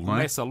máximo sul, não é?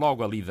 Começa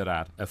logo a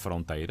liderar a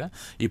fronteira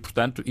e,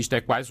 portanto, isto é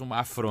quase uma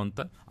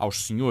afronta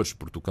aos senhores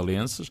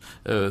portucalenses,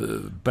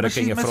 para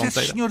quem a fronteira... Mas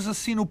esses senhores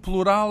assim no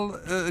plural,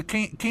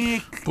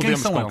 quem Podemos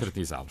são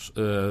concretizá-los.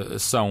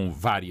 São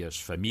várias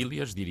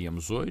famílias,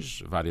 diríamos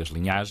hoje, várias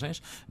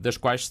linhagens, das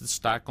quais se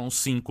destacam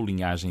 5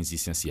 linhagens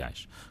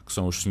essenciais, que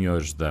são os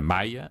senhores da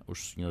Maia,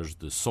 os senhores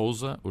de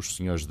Sousa, os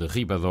senhores de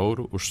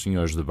Ribadouro, os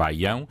senhores de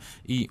Baião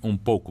e, um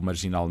pouco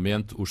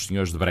marginalmente, os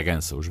senhores de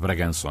Bragança, os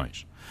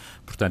Braganções.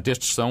 Portanto,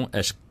 estes são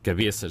as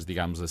cabeças,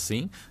 digamos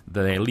assim,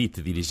 da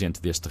elite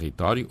dirigente deste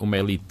território, uma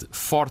elite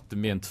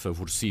fortemente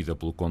favorecida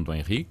pelo Conde Dom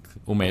Henrique,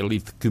 uma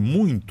elite que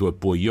muito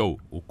apoiou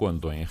o Conde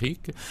Dom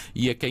Henrique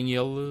e a quem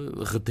ele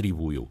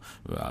retribuiu.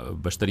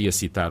 Bastaria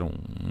citar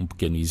um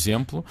pequeno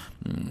exemplo.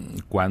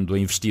 Quando a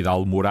investida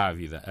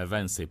almorávida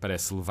avança e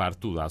parece levar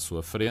tudo à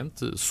sua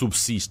frente,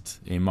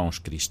 subsiste em mãos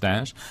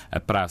cristãs a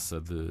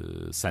Praça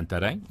de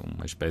Santarém,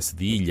 uma espécie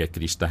de ilha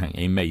cristã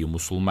em meio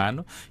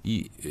muçulmano,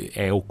 e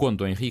é o Conde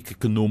Dom Henrique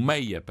que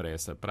nomeia para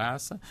essa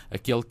praça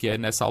aquele que é,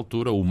 nessa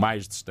altura, o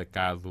mais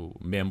destacado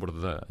membro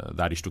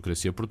da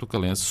aristocracia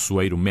portucalense,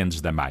 Soeiro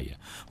Mendes da Maia.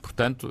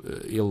 Portanto,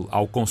 ele,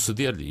 ao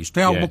conceder-lhe isto...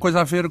 Tem alguma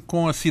coisa a ver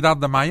com a cidade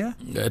da Maia?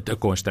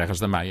 Com as terras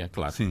da Maia,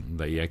 claro. Sim.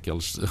 Daí é que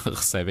eles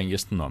recebem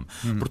este nome.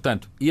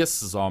 Portanto,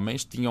 esses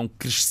homens tinham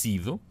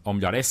crescido, ou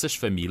melhor, essas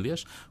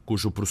famílias,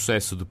 cujo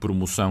processo de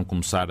promoção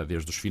começara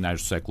desde os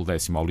finais do século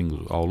X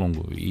ao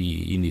longo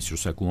e início do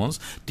século XI,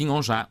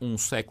 tinham já um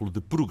século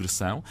de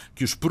progressão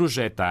que os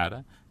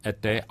projetara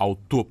até ao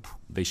topo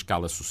da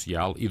escala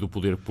social e do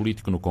poder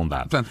político no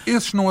condado. Portanto,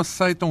 esses não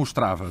aceitam os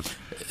Travas?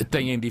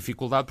 Têm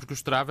dificuldade porque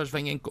os Travas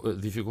vêm...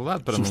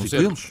 Dificuldade para não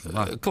dizer...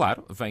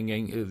 Claro,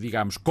 vêm,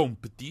 digamos,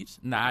 competir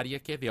na área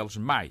que é deles.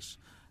 Mais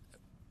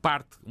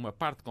uma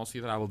parte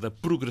considerável da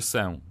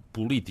progressão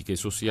política e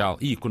social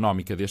e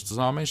económica destes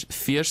homens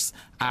fez-se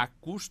à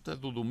custa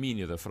do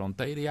domínio da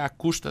fronteira e à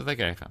custa da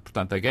guerra.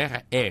 Portanto, a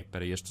guerra é,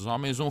 para estes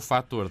homens, um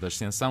fator de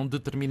ascensão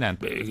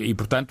determinante. E,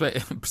 portanto,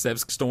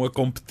 percebe-se que estão a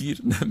competir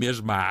na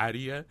mesma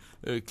área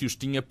que os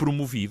tinha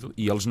promovido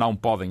e eles não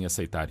podem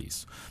aceitar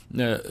isso.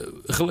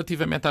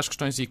 Relativamente às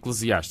questões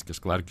eclesiásticas,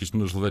 claro que isto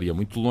nos levaria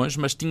muito longe,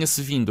 mas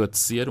tinha-se vindo a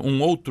tecer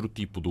um outro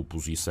tipo de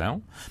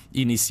oposição,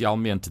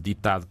 inicialmente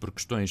ditado por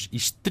questões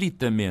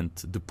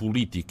estritamente de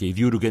política e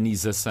de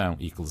organização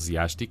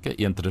eclesiástica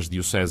entre as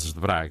dioceses de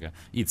Braga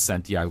e de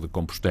Santiago de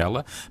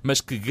Compostela,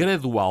 mas que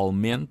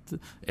gradualmente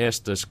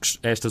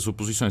estas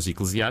oposições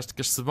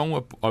eclesiásticas se vão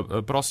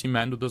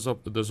aproximando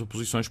das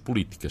oposições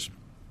políticas.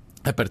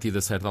 A partir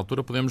de certa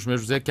altura podemos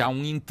mesmo dizer que há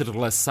um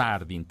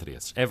entrelaçar de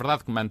interesses. É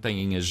verdade que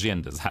mantêm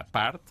agendas à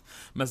parte,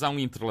 mas há um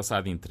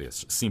entrelaçar de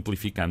interesses.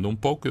 Simplificando um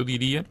pouco, eu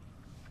diria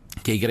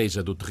que a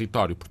Igreja do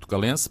território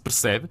portucalense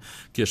percebe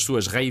que as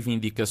suas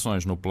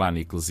reivindicações no plano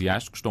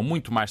eclesiástico estão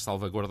muito mais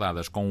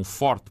salvaguardadas com um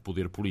forte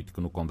poder político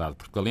no condado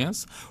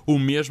portucalense, o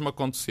mesmo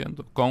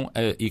acontecendo com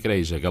a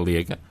Igreja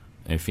galega,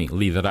 enfim,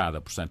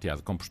 liderada por Santiago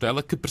de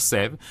Compostela, que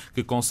percebe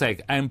que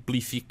consegue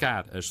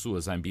amplificar as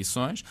suas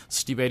ambições se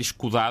estiver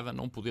escudada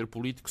num poder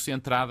político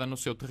centrada no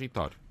seu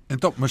território.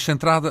 Então, mas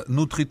centrada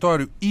no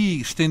território e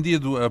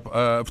estendido,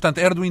 portanto,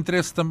 era do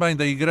interesse também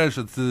da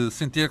Igreja de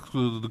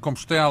Santiago de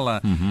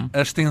Compostela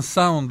a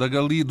extensão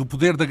do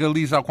poder da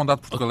Galiza ao Condado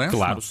Portugalense?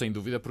 Claro, não? sem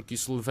dúvida, porque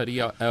isso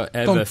levaria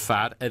a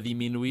abafar, a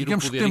diminuir o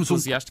poder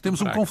eclesiástico.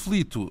 Temos um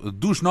conflito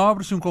dos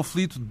nobres e um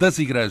conflito das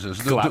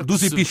igrejas, claro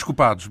dos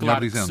episcopados,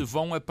 melhor dizendo. Que se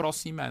vão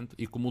aproximando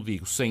e, como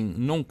digo, sem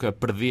nunca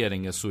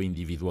perderem a sua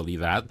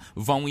individualidade,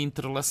 vão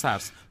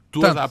entrelaçar-se.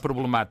 Toda a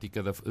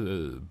problemática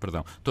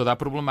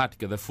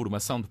da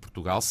formação de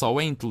Portugal só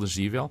é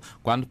inteligível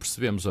quando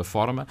percebemos a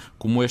forma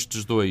como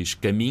estes dois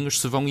caminhos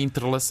se vão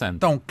entrelaçando.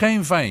 Então, quem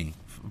vem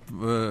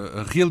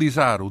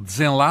realizar o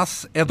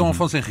desenlace é Dom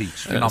Afonso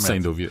Henriques, finalmente. Sem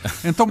dúvida.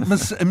 Então,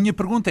 mas a minha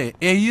pergunta é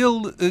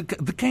ele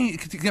de quem,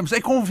 digamos, é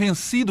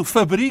convencido,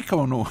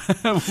 fabricam-no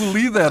o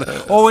líder,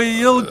 ou é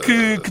ele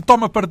que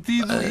toma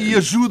partido e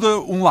ajuda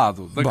um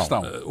lado da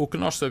questão? O que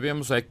nós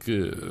sabemos é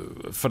que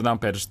Fernão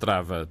Pérez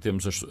Trava,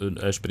 temos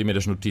as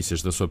primeiras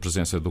notícias da sua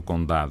presença do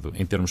Condado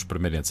em termos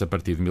permanentes a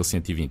partir de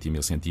 1120 e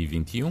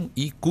 1121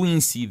 e,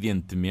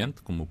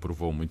 coincidentemente, como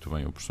provou muito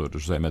bem o professor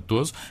José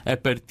Matoso, a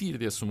partir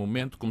desse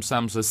momento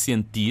começamos a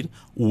sentir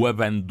o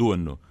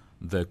abandono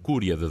da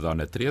cúria de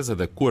Dona Teresa,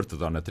 da corte de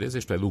Dona Teresa,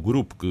 isto é, do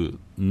grupo que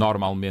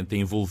normalmente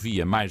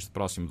envolvia mais de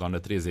próximo Dona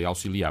Teresa e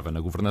auxiliava na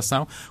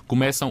governação,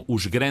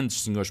 os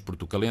grandes senhores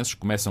portucalenses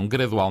começam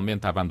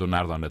gradualmente a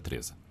abandonar Dona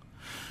Teresa.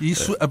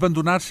 Isso,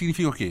 abandonar,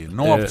 significa o quê?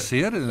 Não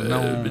obedecer?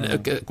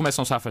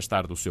 Começam-se a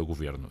afastar do seu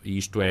governo. E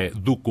isto é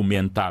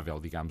documentável,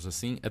 digamos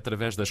assim,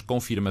 através das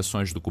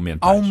confirmações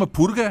documentais. Há uma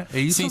purga? É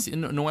isso? Sim,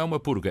 não é uma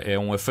purga, é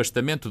um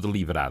afastamento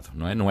deliberado,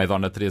 não é? Não é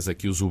Dona Teresa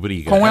que os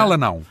obriga. Com ela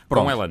não.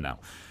 Pronto. Com ela não.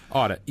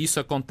 Ora, isso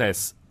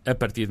acontece a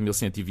partir de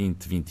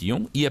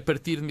 1120-21 e a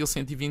partir de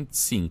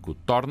 1125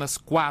 torna-se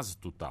quase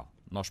total.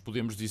 Nós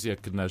podemos dizer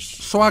que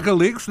Só há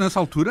galegos nessa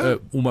altura?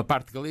 Uma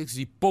parte de galegos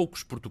e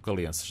poucos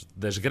portucalenses.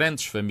 Das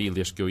grandes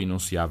famílias que eu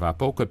enunciava há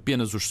pouco,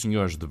 apenas os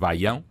senhores de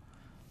Baião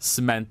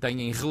se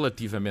mantêm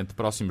relativamente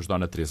próximos de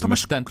Dona Teresa.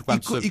 Mas tanto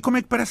quanto e como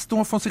é que parece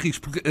Dom Afonso Henriques?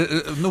 Porque,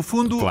 no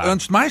fundo, claro,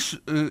 antes de mais,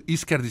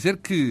 isso quer dizer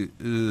que,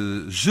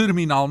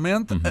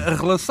 germinalmente, a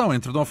relação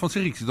entre Dom Afonso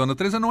Henriques e Dona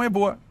Teresa não é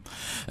boa.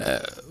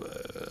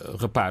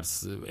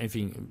 Repare-se,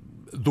 enfim,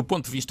 do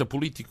ponto de vista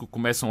político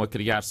começam a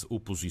criar-se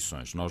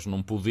oposições. Nós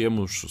não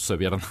podemos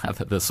saber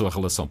nada da sua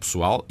relação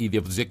pessoal e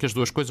devo dizer que as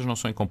duas coisas não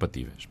são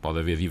incompatíveis. Pode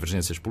haver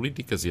divergências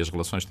políticas e as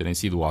relações terem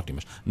sido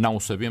ótimas. Não o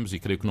sabemos e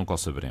creio que nunca o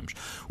saberemos.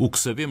 O que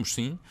sabemos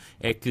sim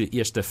é que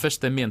este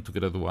afastamento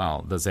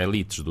gradual das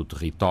elites do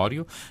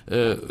território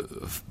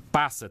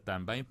passa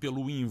também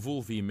pelo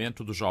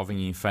envolvimento do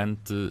jovem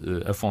infante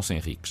Afonso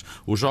Henriques.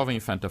 O jovem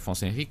infante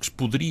Afonso Henriques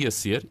poderia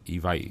ser, e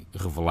vai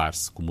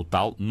revelar-se como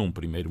tal, num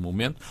primeiro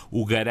momento,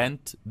 o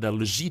garante da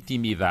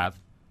legitimidade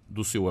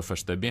do seu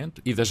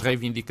afastamento e das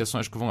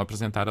reivindicações que vão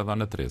apresentar a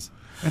Dona Teresa.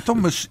 Então,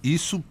 mas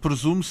isso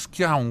presume-se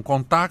que há um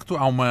contacto,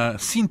 há uma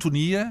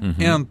sintonia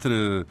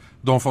entre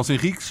Dom Afonso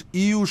Henriques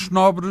e os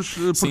nobres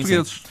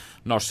portugueses. Sim.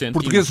 Nós sentimos,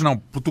 portugueses não,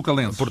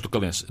 portucalenses.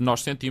 Portucalenses.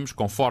 Nós sentimos,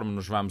 conforme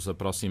nos vamos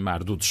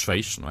aproximar do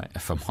desfecho, não é? A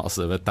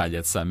famosa Batalha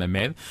de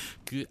Samamed,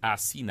 que há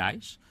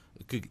sinais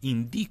que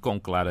indicam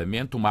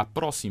claramente uma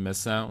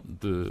aproximação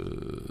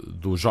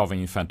do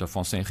jovem infante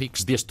Afonso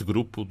Henriques deste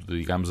grupo,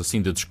 digamos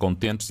assim, de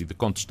descontentes e de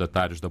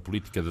contestatários da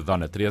política de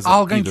Dona Teresa. Há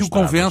alguém que o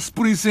convence,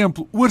 por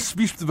exemplo, o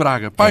arcebispo de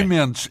Braga, Pai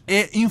Mendes,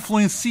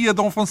 influencia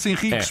Dom Afonso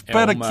Henriques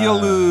para que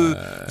ele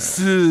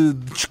se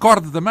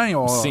discorde da mãe?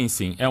 Ou...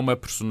 Sim, é uma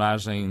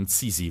personagem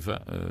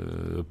decisiva,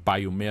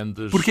 Pai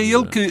Mendes. Porque é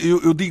ele que,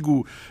 eu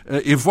digo,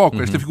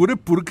 evoco esta figura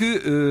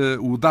porque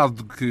o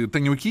dado que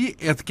tenho aqui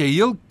é de que é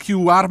ele que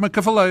o arma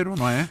cavaleiro.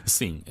 Não é?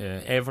 Sim,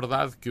 é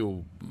verdade que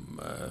o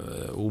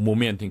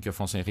momento em que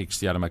Afonso Henriques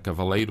se arma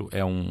cavaleiro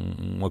é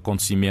um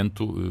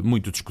acontecimento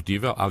muito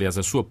discutível. Aliás,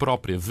 a sua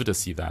própria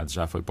veracidade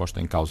já foi posta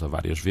em causa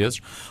várias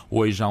vezes.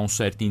 Hoje há um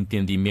certo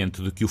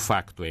entendimento de que o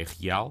facto é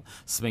real,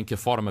 se bem que a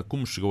forma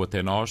como chegou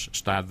até nós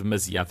está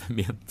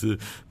demasiadamente,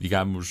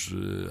 digamos,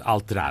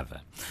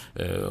 alterada.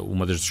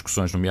 Uma das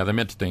discussões,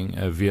 nomeadamente, tem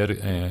a ver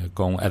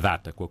com a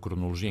data, com a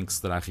cronologia em que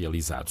se terá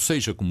realizado.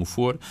 Seja como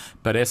for,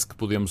 parece que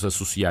podemos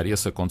associar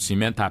esse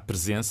acontecimento à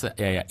presença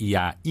e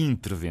à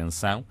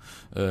intervenção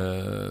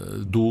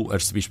do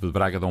arcebispo de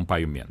Braga, Dom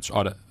Paio Mendes.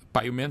 Ora,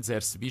 Paio Mendes é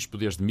arcebispo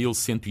desde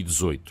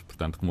 1118,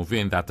 portanto, como vê,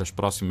 em datas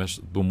próximas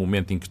do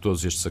momento em que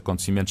todos estes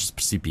acontecimentos se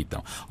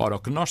precipitam. Ora, o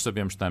que nós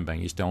sabemos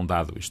também, isto é um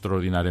dado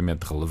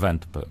extraordinariamente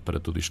relevante para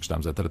tudo isto que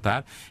estamos a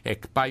tratar, é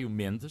que Paio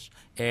Mendes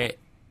é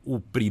o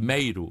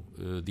primeiro,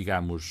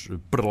 digamos,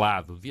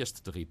 prelado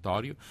deste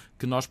território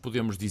que nós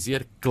podemos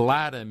dizer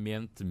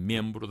claramente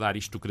membro da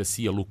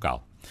aristocracia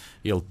local.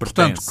 Ele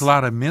pertence... Portanto,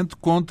 claramente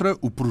contra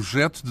o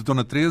projeto de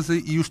Dona Teresa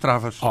e os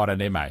Travas. Ora,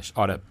 nem mais.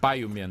 Ora,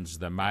 Paio Mendes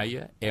da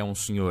Maia é um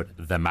senhor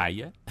da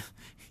Maia,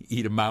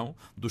 irmão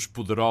dos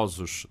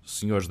poderosos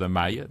senhores da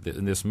Maia,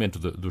 nesse momento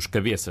dos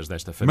cabeças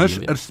desta família.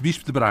 Mas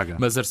arcebispo de Braga.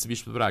 Mas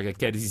arcebispo de Braga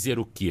quer dizer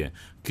o quê?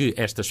 que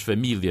estas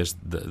famílias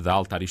da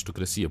alta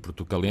aristocracia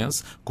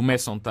portucalense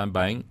começam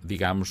também,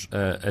 digamos,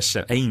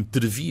 a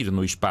intervir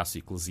no espaço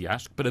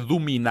eclesiástico para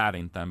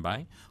dominarem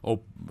também, ou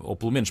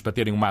pelo menos para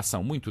terem uma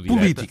ação muito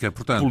direta,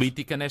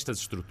 política nestas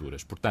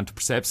estruturas. Portanto,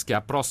 percebe-se que a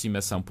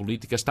aproximação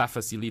política está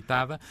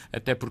facilitada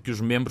até porque os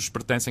membros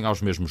pertencem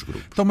aos mesmos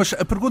grupos. Então, mas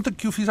a pergunta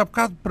que eu fiz há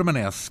bocado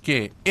permanece,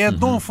 que é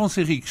Dom Afonso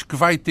Henriques que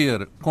vai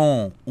ter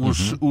com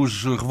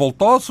os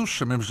revoltosos,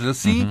 chamemos-lhe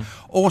assim,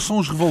 ou são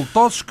os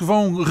revoltosos que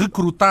vão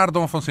recrutar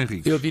Dom Afonso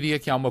Henriques? Eu diria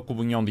que há uma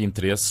comunhão de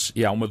interesses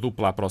e há uma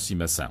dupla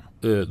aproximação.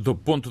 Do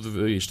ponto de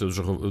vista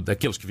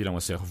daqueles que virão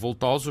a ser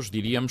revoltosos,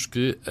 diríamos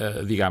que,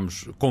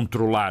 digamos,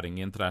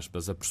 controlarem, entre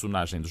aspas, a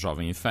personagem do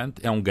jovem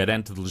infante é um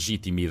garante de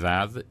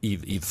legitimidade e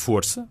de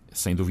força,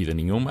 sem dúvida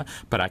nenhuma,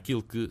 para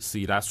aquilo que se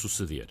irá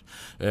suceder.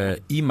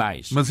 E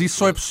mais... Mas isso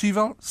só é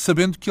possível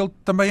sabendo que ele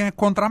também é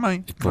contra a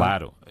mãe.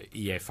 Claro,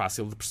 e é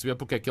fácil de perceber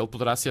porque é que ele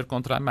poderá ser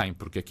contra a mãe,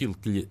 porque aquilo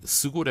que lhe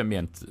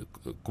seguramente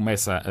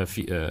começa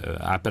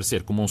a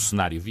aparecer como um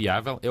cenário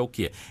viável é o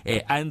quê?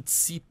 É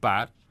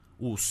antecipar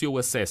o seu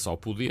acesso ao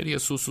poder e a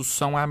sua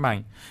sucessão à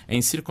mãe.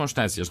 Em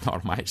circunstâncias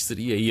normais,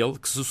 seria ele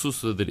que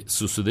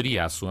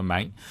sucederia à sua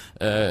mãe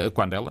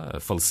quando ela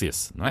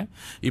falecesse, não é?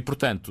 E,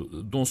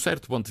 portanto, de um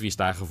certo ponto de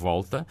vista, a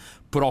revolta,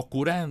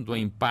 procurando,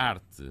 em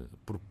parte,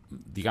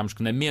 digamos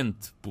que na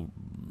mente,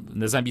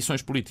 nas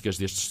ambições políticas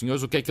destes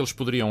senhores, o que é que eles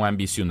poderiam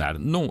ambicionar?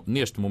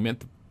 Neste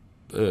momento,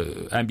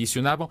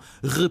 ambicionavam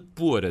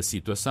repor a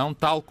situação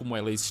tal como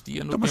ela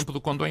existia no tempo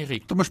do Conde Dom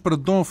Henrique. Mas para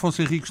Dom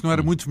Afonso Henriques não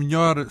era muito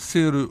melhor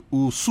ser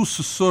o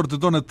sucessor de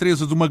Dona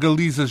Teresa de uma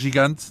Galiza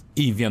gigante?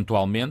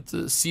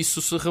 Eventualmente, se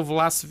isso se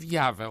revelasse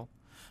viável.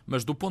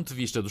 Mas do ponto de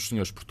vista dos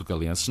senhores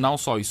portugalenses, não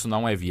só isso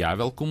não é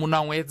viável, como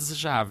não é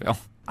desejável.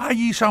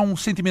 Aí já há um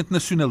sentimento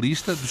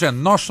nacionalista, do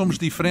género, nós somos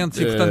diferentes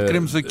e, portanto,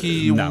 queremos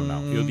aqui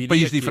um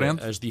país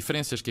diferente? As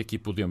diferenças que aqui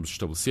podemos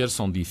estabelecer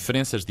são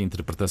diferenças de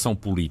interpretação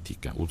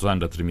política.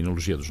 Usando a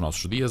terminologia dos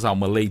nossos dias, há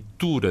uma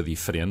leitura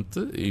diferente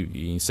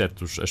e em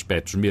certos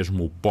aspectos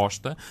mesmo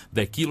oposta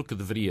daquilo que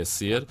deveria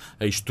ser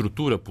a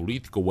estrutura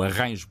política, o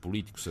arranjo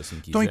político, se assim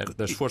quiser,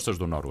 das forças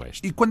do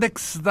Noroeste. E quando é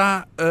que se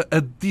dá a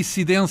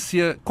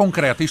dissidência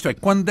concreta? Isto é,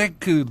 quando é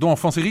que Dom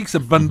Afonso Henriques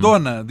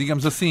abandona,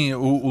 digamos assim,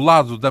 o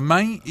lado da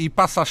mãe e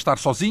passa a estar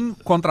sozinho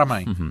contra a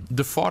mãe?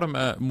 De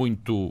forma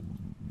muito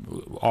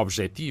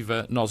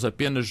objetiva, nós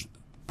apenas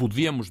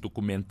podemos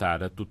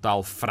documentar a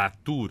total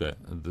fratura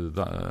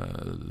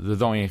de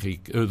Dom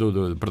Henrique,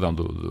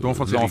 Dom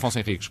Afonso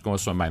Henriques com a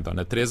sua mãe,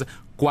 Dona Teresa,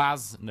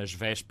 quase nas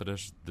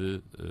vésperas de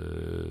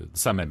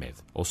Samamed,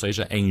 ou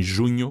seja, em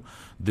junho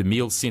de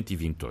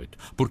 1128.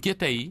 Porque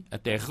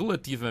até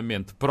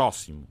relativamente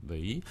próximo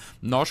daí,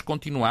 nós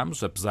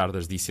continuamos, apesar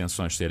das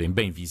dissensões serem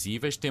bem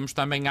visíveis, temos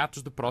também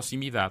atos de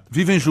proximidade.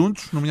 Vivem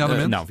juntos,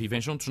 nomeadamente? Não,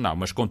 vivem juntos não,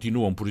 mas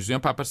continuam, por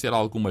exemplo, a aparecer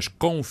algumas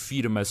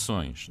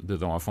confirmações de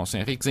Dom Afonso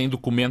Henriques em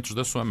documentos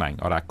da sua mãe.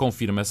 Ora, a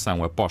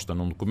confirmação aposta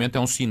num documento é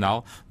um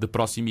sinal de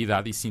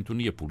proximidade e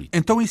sintonia política.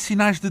 Então, e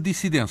sinais de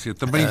dissidência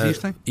também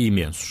existem?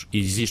 Imensos.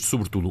 Existe,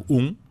 sobretudo,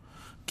 um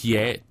que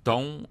é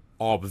tão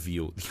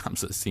óbvio,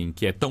 digamos assim,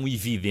 que é tão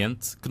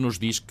evidente que nos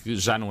diz que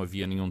já não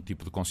havia nenhum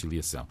tipo de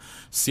conciliação.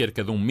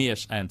 Cerca de um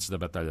mês antes da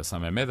Batalha de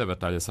Samamed, a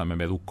Batalha de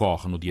Samamed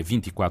ocorre no dia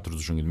 24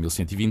 de junho de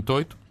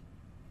 1128,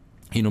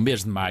 e no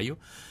mês de maio,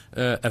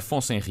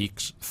 Afonso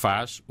Henriques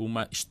faz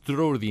uma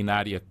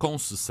extraordinária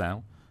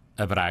concessão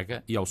a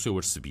Braga e ao seu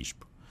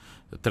arcebispo.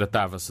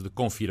 Tratava-se de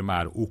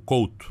confirmar o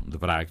couto de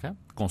Braga,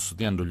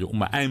 concedendo-lhe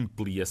uma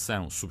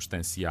ampliação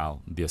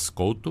substancial desse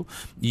couto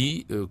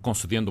e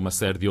concedendo uma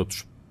série de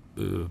outros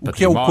patrimónios. O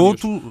que é o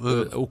couto?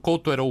 O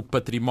couto era o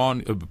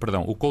património,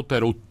 o couto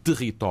era o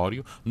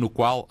território no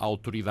qual a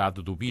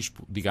autoridade do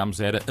bispo, digamos,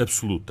 era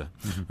absoluta.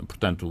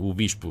 Portanto, o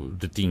bispo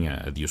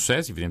detinha a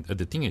diocese,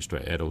 isto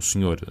é, era o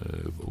senhor,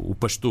 o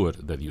pastor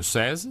da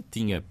diocese,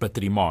 tinha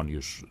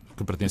patrimónios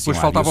que pertenciam à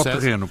diocese. Depois faltava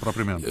o terreno,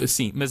 propriamente.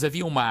 Sim, mas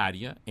havia uma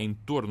área em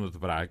torno de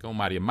Braga,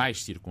 uma área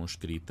mais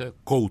circunscrita,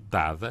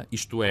 coutada,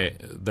 isto é,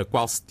 da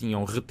qual se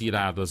tinham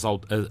retirado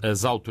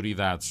as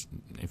autoridades,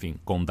 enfim,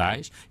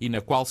 condais, e na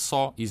qual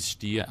só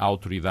existia a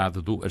autoridade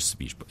do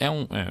arcebispo.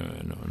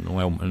 Não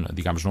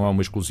é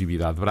uma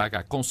exclusividade de Braga,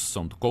 a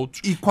concessão de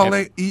coutos.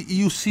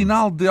 E o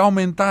sinal de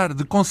aumentar,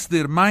 de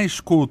conceder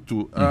mais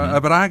couto a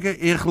Braga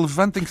é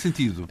relevante em que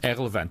sentido? É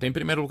relevante. Em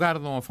primeiro lugar,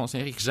 Dom Afonso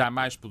Henrique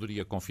jamais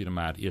poderia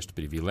confirmar este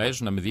privilégio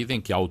na medida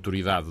em que a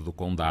autoridade do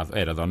condado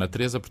era Dona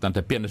Teresa, portanto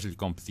apenas lhe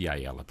competia a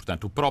ela.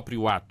 Portanto, o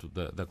próprio ato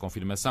da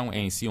confirmação é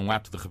em si um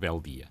ato de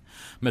rebeldia.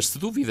 Mas se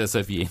dúvidas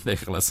havia ainda em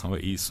relação a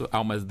isso, há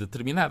uma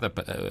determinada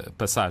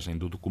passagem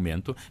do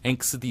documento em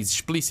que se diz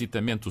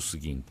explicitamente o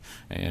seguinte,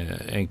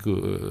 em que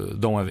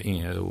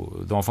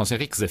Dom Afonso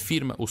Henriques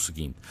afirma o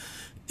seguinte: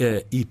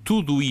 e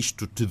tudo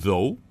isto te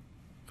dou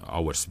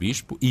ao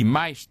arcebispo e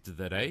mais te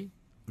darei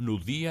no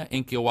dia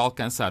em que eu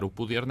alcançar o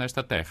poder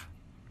nesta terra.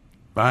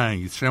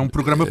 Bem, isso é um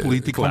programa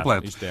político claro,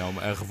 completo. Isto é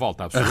a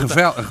revolta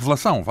absoluta. A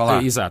revelação, vá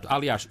lá. Exato.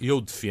 Aliás, eu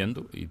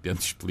defendo, e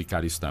tento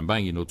explicar isso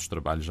também, e noutros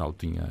trabalhos já o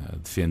tinha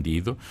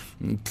defendido,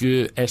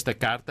 que esta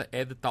carta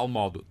é de tal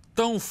modo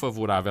tão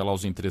favorável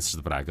aos interesses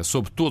de Braga,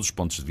 sob todos os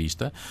pontos de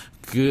vista,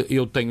 que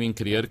eu tenho em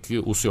crer que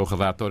o seu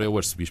redator é o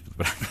arcebispo de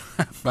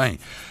Braga. Bem,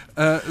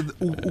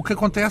 o que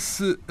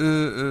acontece,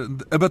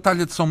 a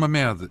Batalha de São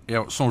Mamed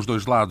são os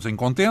dois lados em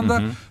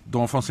contenda,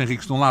 Dom Afonso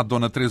Henriques de um lado,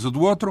 Dona Teresa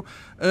do outro.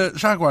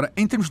 Já agora,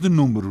 em termos de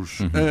números,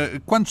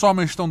 quantos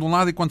homens estão de um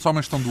lado e quantos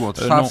homens estão do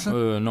outro?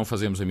 Não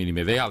fazemos a mínima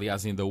ideia.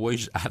 Aliás, ainda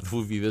hoje há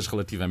dúvidas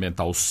relativamente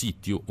ao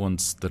sítio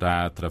onde se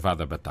terá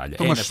travado a batalha.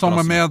 Então, mas São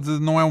Mamed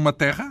não é uma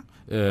terra?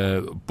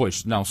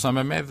 Pois, não, São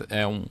Mamed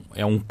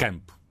é um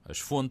campo. As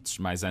fontes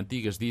mais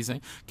antigas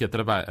dizem que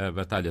a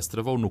batalha se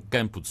travou no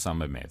campo de São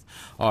Mamed.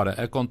 Ora,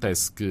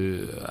 acontece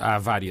que há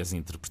várias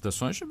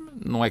interpretações,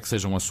 não é que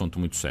seja um assunto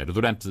muito sério.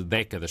 Durante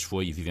décadas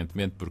foi,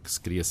 evidentemente, porque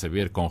se queria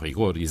saber com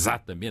rigor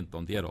exatamente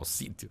onde era o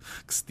sítio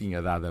que se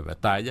tinha dado a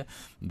batalha,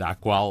 da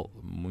qual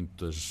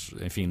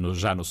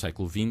já no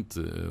século XX,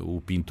 o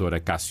pintor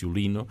Acácio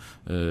Lino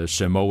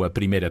chamou a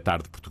Primeira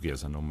Tarde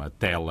Portuguesa, numa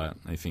tela,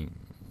 enfim,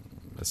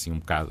 assim um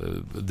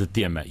bocado de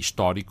tema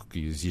histórico que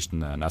existe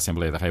na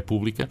Assembleia da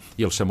República,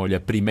 e ele chamou-lhe a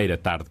Primeira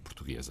Tarde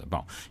Portuguesa.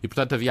 Bom, e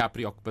portanto havia a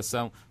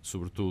preocupação,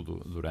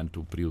 sobretudo durante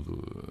o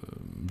período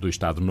do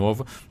Estado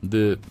Novo,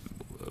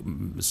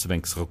 se bem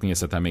que se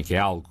reconheça também que é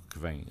algo que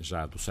vem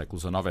já do século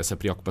XIX, essa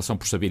preocupação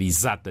por saber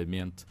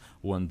exatamente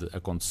onde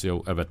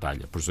aconteceu a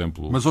batalha. Por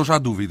exemplo... Mas hoje há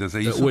dúvidas,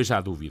 é isso? Hoje há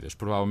dúvidas.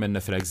 Provavelmente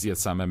na freguesia de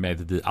São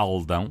Mamed de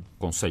Aldão,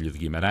 concelho de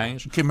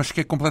Guimarães. Mas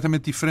que é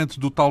completamente diferente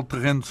do tal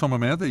terreno de São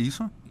Mamed, é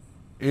isso?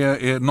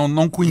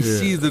 Não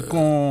coincide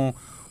com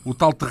o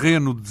tal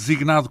terreno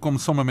designado como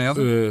São Mamed?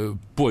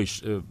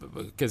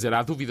 Quer dizer,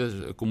 há dúvidas,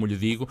 como lhe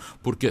digo,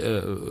 porque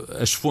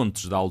as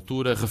fontes da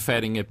altura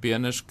referem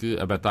apenas que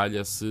a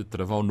batalha se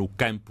travou no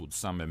campo de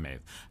São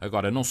Mamed.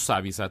 Agora, não se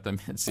sabe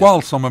exatamente...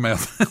 Qual São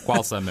Mamed?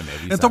 Qual São Mamed,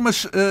 exato. Então,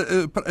 mas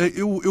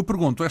eu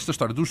pergunto esta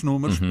história dos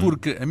números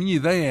porque a minha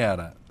ideia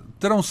era...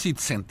 Terão sido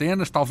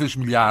centenas, talvez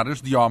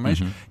milhares de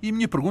homens, e a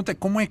minha pergunta é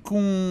como é que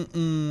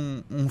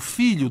um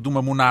filho de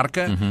uma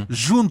monarca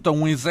junta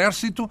um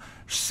exército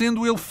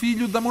sendo ele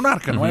filho da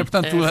monarca, não é?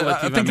 Portanto,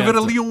 tem que haver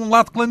ali um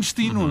lado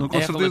clandestino, com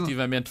certeza.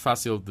 Relativamente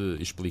fácil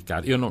de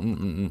explicar. Eu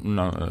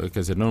quer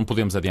dizer, não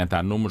podemos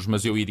adiantar números,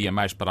 mas eu iria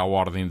mais para a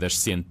ordem das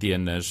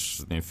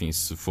centenas, enfim,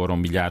 se foram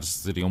milhares,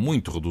 seriam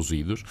muito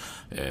reduzidos.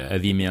 A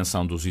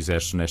dimensão dos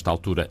exércitos nesta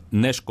altura,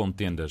 nas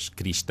contendas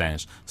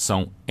cristãs,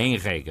 são, em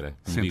regra,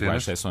 como digo, há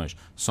exceções,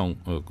 são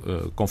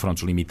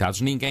confrontos limitados.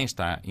 Ninguém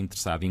está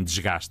interessado em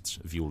desgastes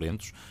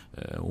violentos.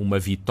 Uma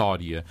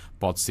vitória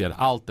pode ser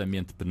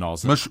altamente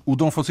penosa. Mas o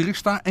Dom Afonso Henriques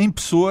está em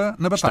pessoa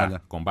na batalha. Está,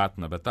 combate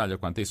na batalha,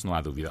 quanto a isso não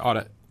há dúvida.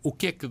 Ora, o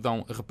que é que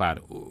dão...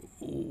 Repare,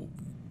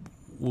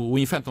 o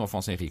infante Dom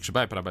Afonso Henriques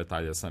vai para a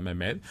Batalha de São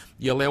Mamed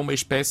e ele é uma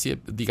espécie,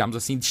 digamos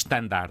assim, de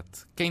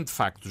estandarte. Quem de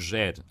facto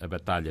gere a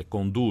batalha,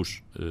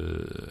 conduz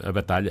a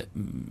batalha,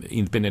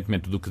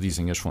 independentemente do que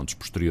dizem as fontes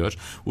posteriores,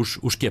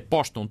 os que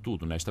apostam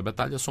tudo nesta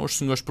batalha são os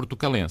senhores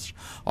portucalenses.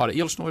 Ora,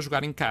 eles estão a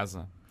jogar em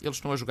casa. Eles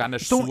estão a jogar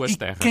nas suas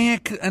terras.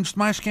 Antes de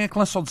mais, quem é que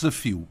lança o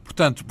desafio?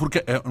 Portanto,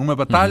 porque numa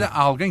batalha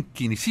há alguém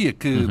que inicia,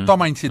 que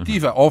toma a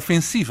iniciativa, a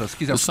ofensiva, se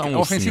quiser. A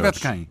ofensiva é de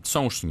quem?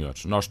 São os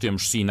senhores. Nós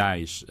temos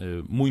sinais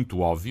muito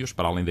óbvios,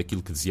 para além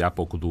daquilo que dizia há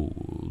pouco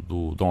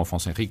do Dom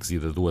Afonso Henriques e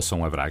da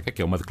doação a Braga,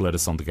 que é uma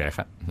declaração de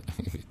guerra.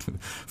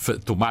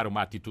 Tomar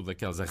uma atitude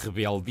daquelas, a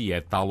rebeldia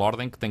é de tal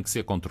ordem que tem que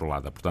ser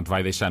controlada. Portanto,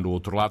 vai deixando o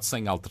outro lado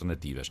sem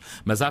alternativas.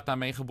 Mas há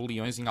também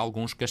rebeliões em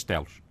alguns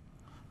castelos.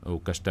 O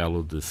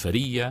castelo de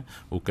Faria,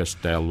 o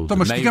castelo de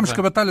Mas Neiva. Digamos que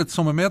a Batalha de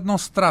São Mamed não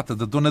se trata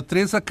da Dona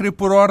Teresa a querer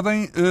pôr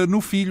ordem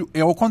no filho.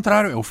 É ao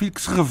contrário, é o filho que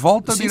se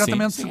revolta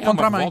diretamente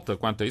contra a mãe. É uma revolta,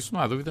 quanto a isso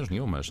não há dúvidas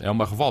nenhumas. É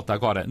uma revolta.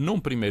 Agora, num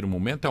primeiro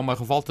momento, é uma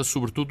revolta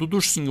sobretudo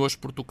dos senhores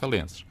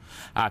portucalenses.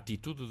 A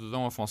atitude de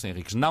Dom Afonso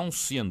Henriques, não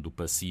sendo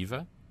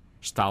passiva,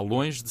 está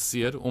longe de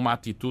ser uma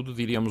atitude,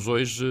 diríamos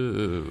hoje,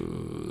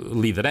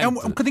 liderante. É um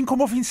bocadinho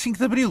como o 25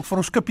 de Abril, que foram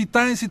os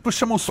capitães e depois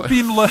chamam-se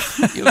Spínola.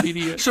 Eu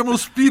diria...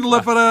 chamam-se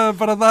Spínola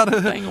para dar...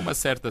 Tem uma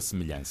certa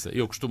semelhança.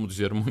 Eu costumo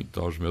dizer muito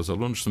aos meus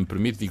alunos, se me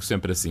permite, digo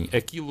sempre assim,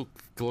 aquilo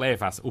que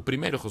leva o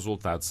primeiro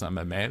resultado de São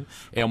Mamed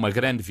é uma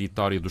grande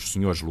vitória dos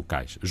senhores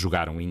locais.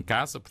 Jogaram em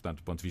casa, portanto,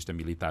 do ponto de vista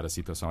militar, a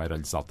situação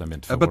era-lhes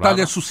altamente favorável. A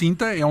batalha é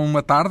sucinta? É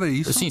uma tarde, é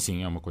isso?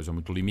 Sim, é uma coisa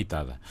muito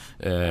limitada.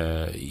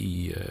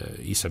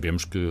 E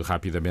sabemos que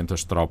rapidamente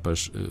as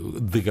tropas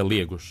de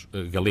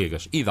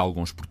galegas e de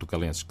alguns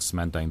portucalenses que se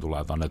mantêm do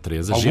lado da Dona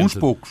Teresa...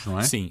 Poucos, não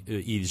é? Sim,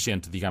 e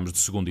gente, digamos, de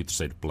segundo e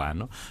terceiro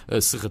plano,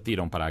 se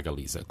retiram para a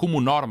Galiza. Como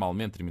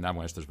normalmente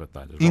terminavam estas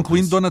batalhas.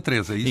 Incluindo Dona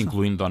Teresa, é isso?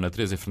 Incluindo Dona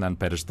Teresa e Fernando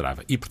Pérez de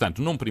Trava. E,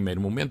 portanto, num primeiro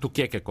momento, o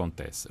que é que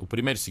acontece? O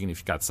primeiro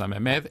significado de São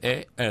Mamed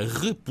é a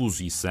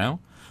reposição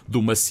de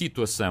uma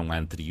situação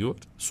anterior,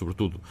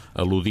 sobretudo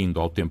aludindo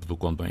ao tempo do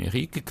Conde Dom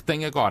Henrique, que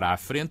tem agora à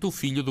frente o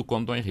filho do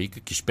Conde Dom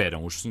Henrique, que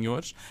esperam os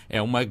senhores,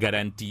 é uma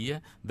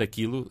garantia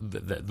daquilo,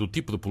 do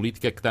tipo de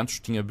política que tantos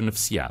tinha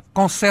beneficiado.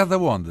 Concede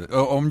aonde?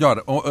 Ou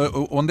melhor,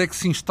 onde é que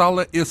se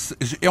instala esse...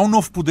 É um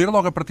novo poder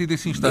logo a partir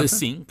desse instante?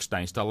 Sim, que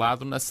está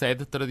instalado na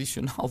sede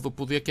tradicional do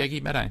poder, que é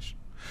Guimarães.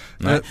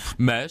 Não é?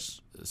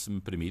 Mas, se me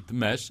permite,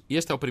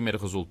 este é o primeiro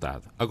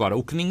resultado. Agora,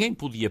 o que ninguém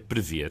podia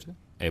prever,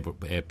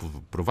 é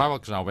provável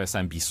que já houvesse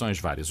ambições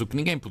várias, o que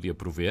ninguém podia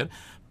prever,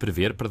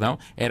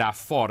 era a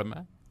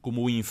forma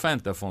como o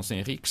infante Afonso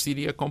Henriques se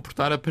iria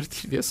comportar a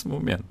partir desse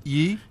momento.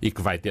 E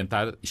que vai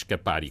tentar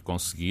escapar e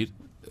conseguir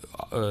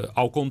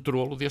ao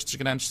controlo destes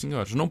grandes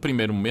senhores. Num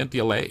primeiro momento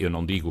ele é, eu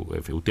não digo,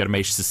 o termo é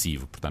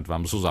excessivo, portanto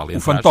vamos usá-lo. O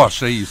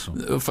fantoche, é isso?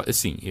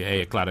 Sim,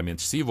 é claramente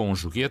excessivo, ou um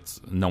joguete,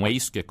 não é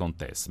isso que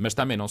acontece. Mas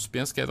também não se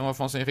pense que é Dom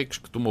Afonso Henriques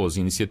que tomou as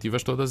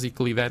iniciativas todas e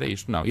que lidera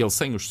isto. Não, ele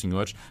sem os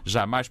senhores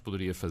jamais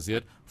poderia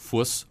fazer,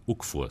 fosse o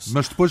que fosse.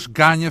 Mas depois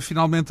ganha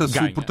finalmente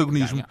o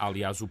protagonismo. Ganha.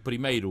 Aliás, o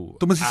primeiro...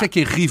 Então, mas isso é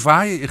que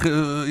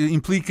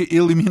implica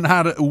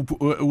eliminar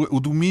o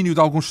domínio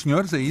de alguns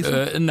senhores, é isso?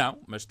 Não,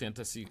 mas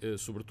tenta-se,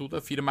 sobretudo,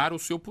 afirmar o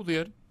seu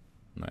poder.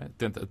 Não é?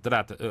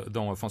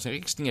 Dom Afonso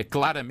Henriques tinha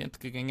claramente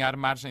que ganhar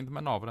margem de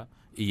manobra.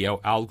 E é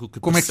algo que...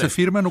 Como é que se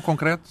afirma no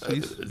concreto?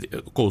 Isso?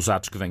 Com os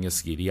atos que vêm a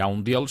seguir. E há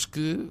um deles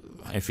que,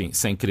 enfim,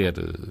 sem querer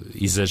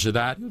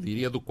exagerar, eu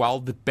diria, do qual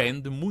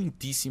depende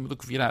muitíssimo do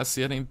que virá a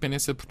ser a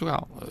independência de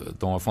Portugal.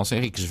 Dom Afonso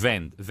Henriques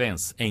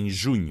vence em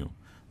junho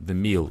de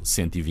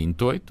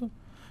 1128,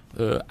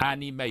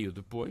 ano e meio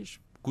depois,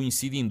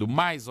 coincidindo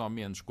mais ou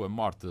menos com a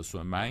morte da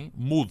sua mãe,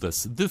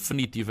 muda-se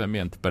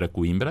definitivamente para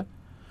Coimbra,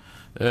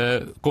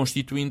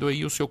 constituindo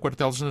aí o seu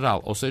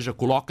quartel-general, ou seja,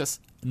 coloca-se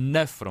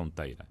na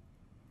fronteira.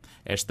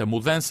 Esta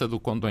mudança do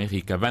Conde Dom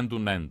Henrique,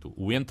 abandonando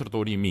o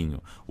Entre-Douro e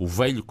Minho, o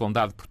velho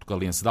condado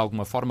portucalense, de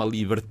alguma forma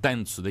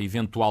libertando-se da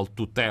eventual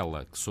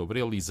tutela que sobre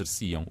ele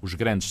exerciam os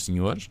grandes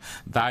senhores,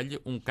 dá-lhe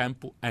um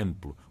campo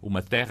amplo,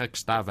 uma terra que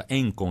estava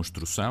em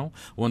construção,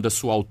 onde a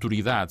sua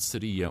autoridade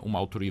seria uma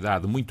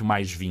autoridade muito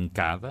mais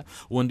vincada,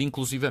 onde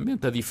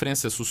inclusivamente a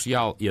diferença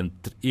social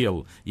entre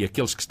ele e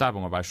aqueles que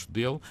estavam abaixo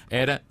dele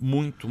era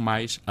muito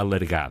mais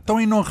alargada.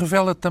 Então, e não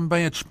revela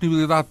também a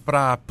disponibilidade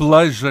para a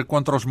peleja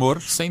contra os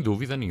mouros? Sem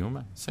dúvida nenhuma.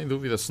 Sem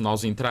dúvida, se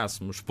nós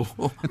entrássemos...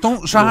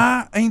 Então já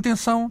há a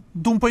intenção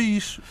de um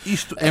país.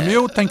 Isto é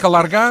meu, tenho que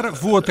alargar,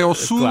 vou até ao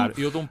sul... Claro,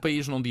 eu de um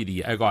país não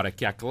diria. Agora,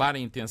 que há clara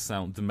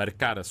intenção de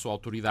marcar a sua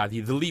autoridade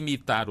e de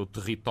limitar o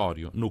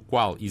território no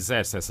qual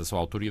exerce essa sua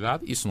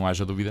autoridade, isso não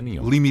haja dúvida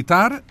nenhuma.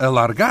 Limitar,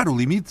 alargar o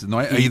limite, não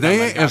é? A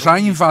ideia é já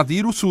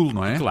invadir o sul,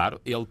 não é? Claro,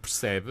 ele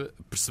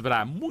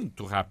perceberá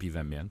muito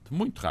rapidamente,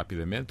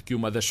 que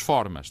uma das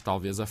formas,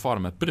 talvez a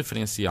forma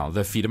preferencial de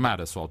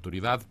afirmar a sua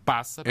autoridade,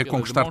 passa pela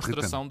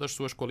demonstração das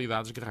suas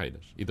qualidades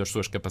guerreiras e das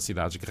suas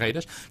capacidades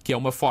guerreiras, que é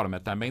uma forma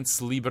também de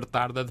se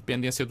libertar da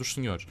dependência dos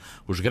senhores.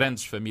 Os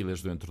grandes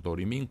famílias do Entre-Douro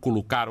e Minho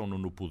colocaram-no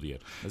no poder,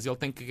 mas ele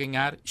tem que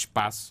ganhar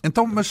espaço.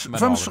 Então, mas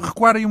vamos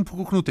recuar aí um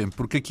pouco no tempo,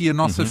 porque aqui a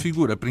nossa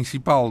figura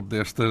principal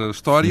desta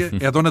história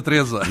é Dona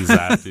Teresa.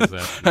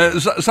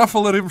 Exato. Já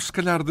falaremos, se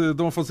calhar, de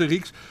Dom Afonso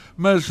Henriques,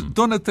 mas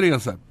Dona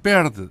Teresa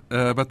perde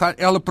a batalha.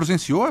 Ela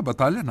presenciou a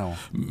batalha? Não.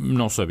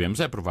 Não sabemos,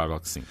 é provável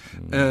que sim.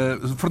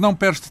 Fernão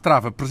Pérez de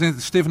Trava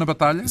esteve na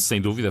batalha? Sem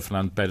dúvida,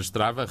 Fernando Pérez de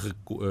Trava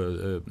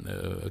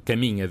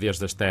caminha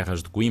desde as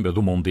terras de Coimbra,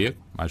 do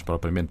Mondego, mais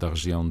propriamente da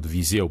região de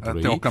Viseu, por até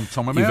aí, ao Campo de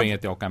São Mamede. E vem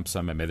até ao Campo de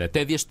São Mamede.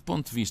 Até deste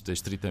ponto de vista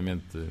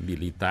estritamente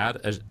militar,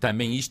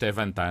 também isto é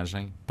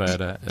vantagem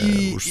para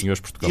os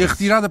senhores portugueses. E a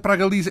retirada para a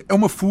Galiza é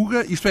uma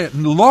fuga? Isto é,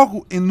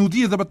 logo no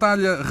dia da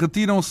batalha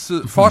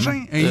retiram-se,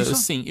 fogem? É isso?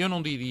 Sim, eu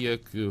não diria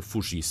que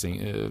fugissem.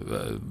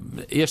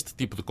 Este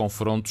tipo de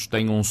confrontos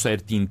tem um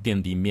certo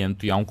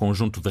entendimento e há um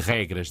conjunto de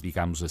regras,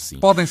 digamos assim.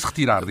 Podem-se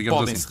retirar, digamos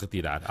assim. Podem-se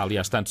retirar.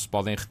 Aliás, tanto se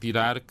podem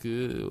retirar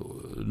que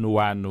no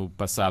ano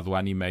passado,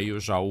 ano e meio,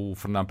 já o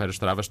Fernão Pérez de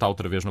Trava está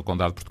outra vez no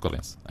Condado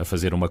Portucalense, a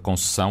fazer uma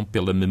concessão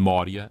pela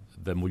memória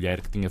da mulher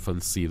que tinha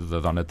falecido,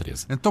 da Dona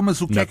Teresa. Então, mas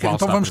o que é que...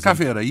 Então vamos cá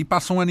ver, aí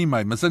passa um ano e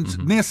meio, mas antes,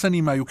 nesse ano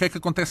e meio, o que é que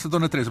acontece a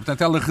Dona Teresa?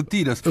 Portanto, ela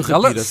retira-se,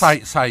 ela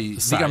sai,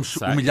 digamos,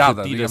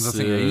 humilhada, digamos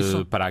assim, é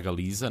isso? Para a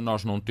Galiza.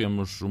 Nós não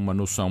temos uma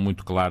noção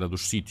muito clara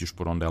dos sítios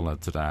por onde ela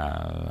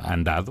terá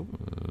andado,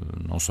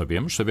 não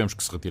sabemos. Sabemos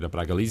que se retira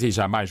para a Galiza e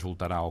jamais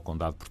voltará ao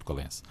Condado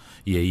Portucalense.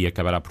 E aí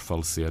acabará por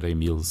falecer em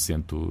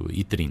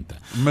 1130.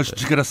 Mas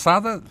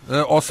desgraçada?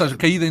 Ou seja,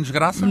 caída em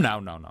desgraça?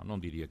 Não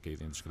diria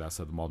caída em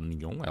desgraça de modo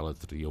nenhum. Ela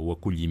teria o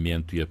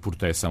acolhimento e a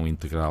proteção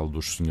integral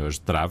dos senhores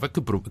de Trava,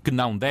 que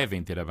não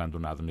devem ter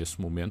abandonado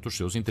nesse momento os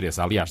seus interesses.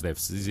 Aliás,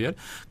 deve-se dizer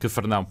que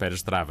Fernão Pérez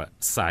de Trava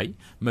sai,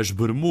 mas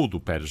Bermudo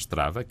Pérez de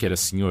Trava, que era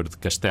senhor de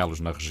castelos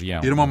na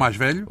região... Irmão mais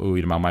velho? O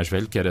irmão mais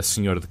velho, que era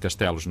senhor de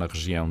castelos na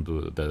região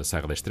da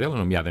Serra da Estrela,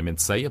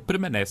 nomeadamente Ceia,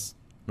 permanece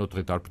no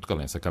território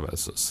portucalense.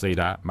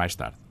 Sairá mais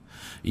tarde.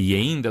 E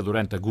ainda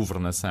durante a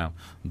governação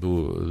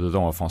de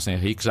Dom Afonso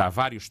Henriques, já há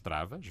vários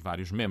Travas,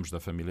 vários membros da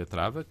família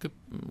Trava, que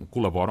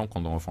colaboram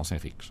com Dom Afonso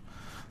Henriques.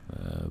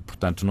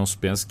 Portanto, não se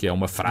pense que é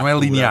uma fratura. Não é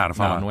linear,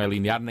 não é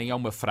linear, nem é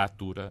uma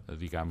fratura,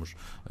 digamos,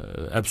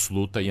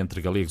 absoluta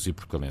entre galegos e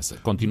portucalenses.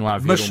 Continua a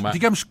haver Mas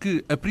digamos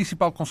que a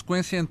principal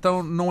consequência,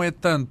 então, não é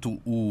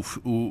tanto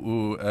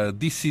a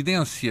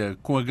dissidência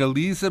com a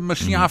Galiza, mas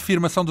sim a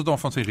afirmação de Dom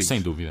Afonso Henriques.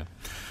 Sem dúvida.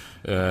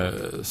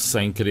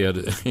 Sem querer,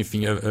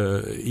 enfim,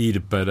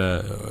 ir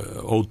para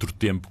outro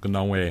tempo que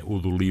não é o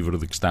do livro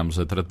de que estamos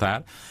a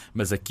tratar,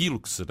 mas aquilo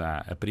que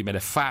será a primeira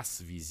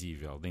face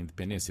visível da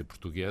independência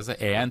portuguesa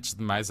é, antes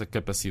de mais, a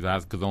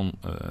capacidade que Dom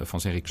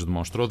Afonso Henriques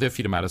demonstrou de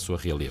afirmar a sua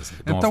realeza.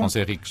 Dom Afonso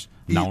Henriques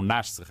não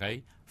nasce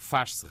rei,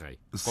 faz-se rei,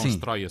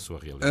 constrói a sua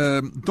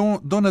realeza.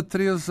 Dona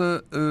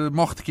Teresa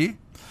morre de quê?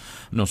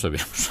 Não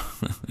sabemos.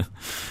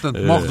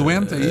 Portanto, morre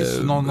doente, é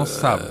isso? Não se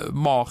sabe.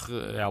 Morre,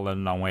 ela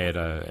não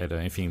era,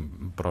 enfim,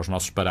 para os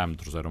nossos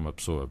parâmetros, era uma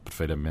pessoa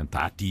perfeitamente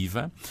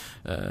ativa.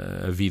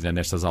 A vida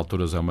nestas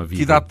alturas é uma vida.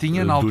 Que idade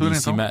tinha na altura,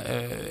 duríssima.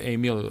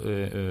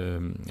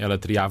 Então? Ela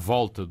teria à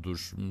volta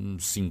dos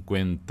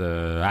 50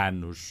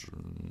 anos,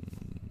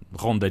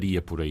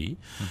 rondaria por aí,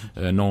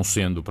 não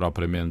sendo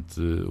propriamente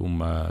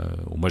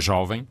uma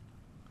jovem.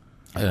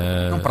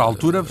 Não, para a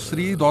altura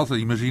seria idosa,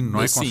 imagino,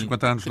 não é? Com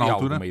 50 anos na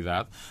altura. Alguma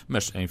idade,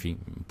 mas, enfim,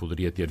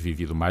 poderia ter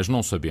vivido mais,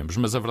 não sabemos.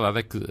 Mas a verdade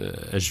é que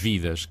as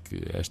vidas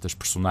que estas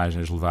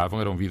personagens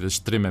levavam eram vidas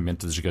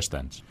extremamente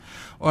desgastantes.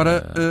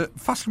 Ora,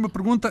 faço-lhe uma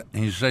pergunta,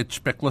 em jeito de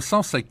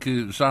especulação, sei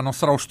que já não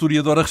será o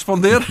historiador a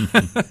responder,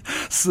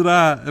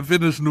 será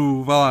apenas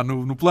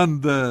no plano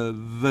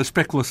da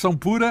especulação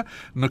pura,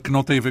 que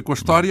não tem a ver com a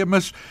história,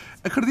 mas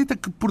acredita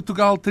que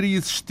Portugal teria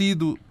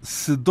existido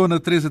se Dona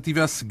Teresa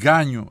tivesse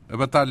ganho a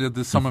Batalha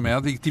de São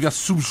Mamede e tivesse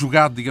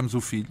subjugado, digamos, o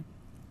filho?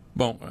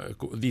 Bom,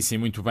 disse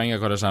muito bem,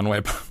 agora já não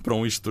é para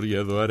um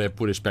historiador, é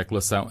pura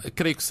especulação.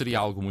 Creio que seria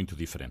algo muito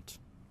diferente.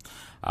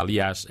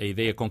 Aliás, a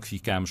ideia com que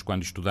ficamos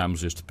quando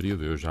estudamos este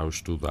período, eu já o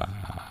estudo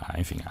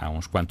há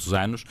uns quantos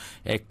anos,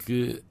 é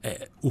que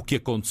o que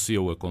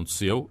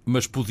aconteceu,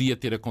 mas podia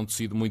ter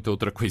acontecido muita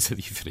outra coisa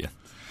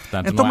diferente.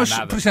 Portanto, então, mas,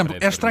 por exemplo,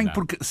 é estranho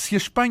porque se a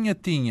Espanha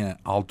tinha,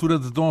 à altura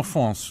de Dom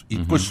Afonso, e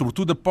depois,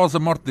 sobretudo, após a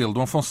morte dele,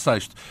 Dom Afonso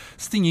VI,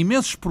 se tinha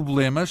imensos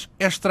problemas,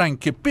 é estranho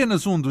que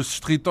apenas um desses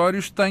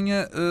territórios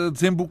tenha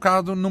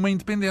desembocado numa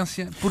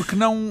independência, porque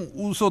não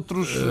os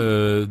outros...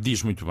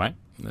 Diz muito bem.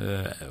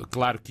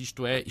 Claro que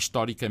isto é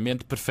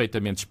historicamente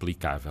perfeitamente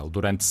explicável.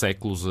 Durante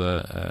séculos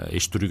a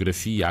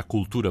historiografia, a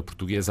cultura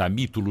portuguesa, a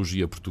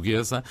mitologia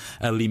portuguesa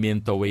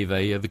alimentou a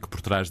ideia de que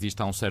por trás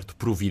disto há um certo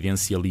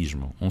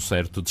providencialismo, um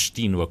certo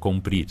destino a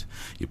cumprir.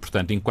 E,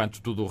 portanto, enquanto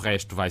tudo o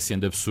resto vai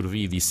sendo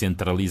absorvido e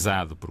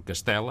centralizado por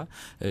Castela,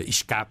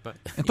 escapa.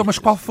 Então, mas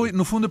qual foi,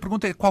 no fundo a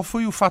pergunta é, qual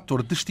foi o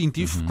fator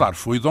distintivo? Claro,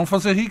 foi o Dom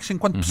Afonso Henriques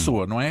enquanto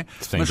pessoa, não é?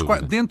 Sem mas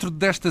dentro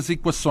destas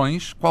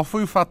equações, qual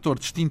foi o fator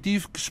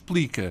distintivo que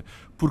explica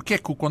porque é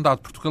que o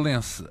Condado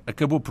Portucalense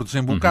acabou por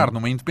desembocar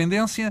numa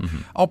independência,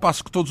 ao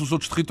passo que todos os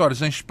outros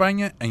territórios em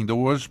Espanha, ainda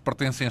hoje,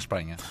 pertencem à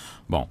Espanha?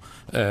 Bom,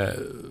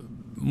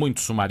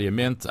 muito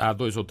sumariamente, há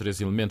 2 ou 3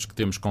 elementos que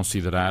temos que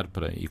considerar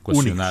para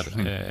equacionar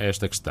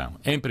esta questão.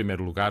 Em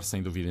primeiro lugar,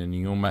 sem dúvida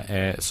nenhuma,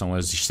 são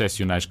as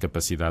excepcionais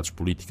capacidades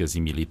políticas e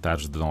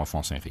militares de Dom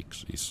Afonso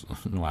Henriques. Isso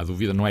não há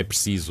dúvida, não é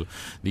preciso,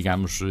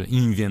 digamos,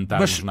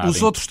 inventarmos nada. Mas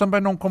os outros também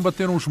não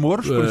combateram os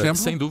mouros, por exemplo?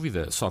 Sem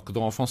dúvida, só que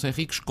Dom Afonso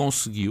Henriques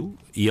conseguiu,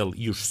 ele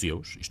e os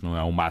seus, isto não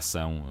é uma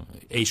ação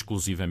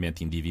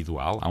exclusivamente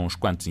individual, há uns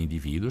quantos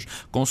indivíduos,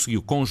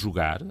 conseguiu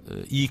conjugar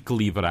e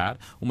equilibrar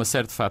uma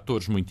série de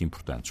fatores muito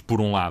importantes. Por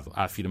um lado,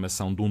 a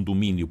afirmação de um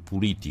domínio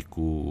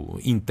político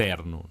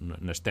interno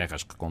nas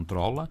terras que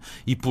controla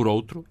e, por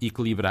outro,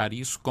 equilibrar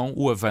isso com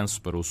o avanço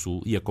para o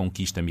Sul e a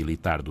conquista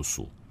militar do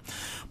Sul.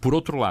 Por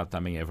outro lado,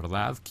 também é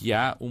verdade que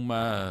há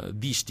uma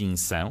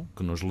distinção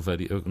que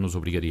nos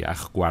obrigaria a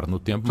recuar no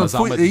tempo.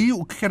 Portanto, mas aí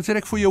o que quer dizer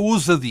é que foi a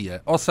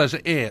ousadia, ou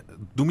seja, é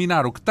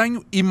dominar o que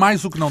tenho e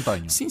mais o que não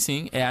tenho.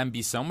 Sim, é a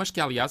ambição, mas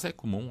que aliás é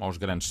comum aos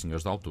grandes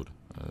senhores da altura.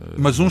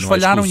 Mas uns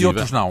falharam e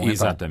outros não.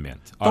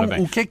 Exatamente.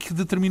 Então, o que é que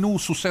determinou o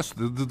sucesso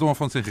de Dom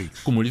Afonso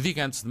Henriques? Como lhe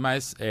digo, antes de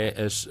mais,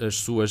 é as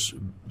suas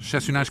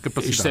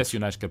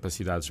excepcionais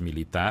capacidades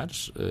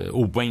militares,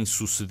 o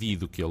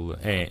bem-sucedido que ele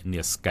é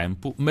nesse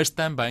campo, mas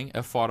também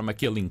a forma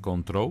que ele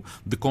encontrou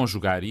de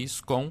conjugar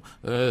isso com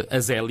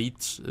as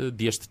elites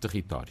deste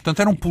território. Portanto,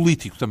 era um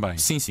político também.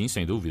 Sim,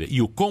 sem dúvida.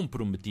 E o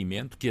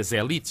comprometimento que as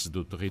elites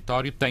do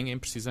território têm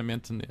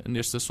precisamente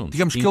nestes assuntos.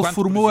 Digamos que ele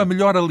formou a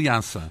melhor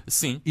aliança.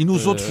 Sim. E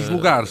nos outros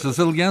lugares as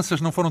alianças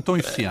não foram tão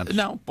eficientes.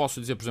 Não,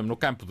 posso dizer, por exemplo, no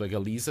campo da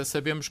Galiza,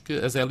 sabemos que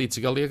as elites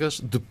galegas,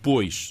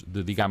 depois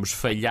de, digamos,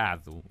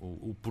 falhado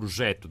o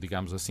projeto,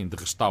 digamos assim, de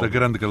restauro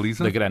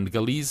da Grande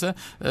Galiza,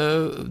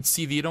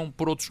 decidiram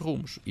por outros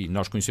rumos. E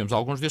nós conhecemos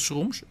alguns destes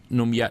rumos,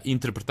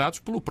 interpretados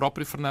pelo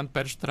próprio Fernando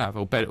Pérez de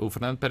Trava. O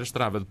Fernando Pérez de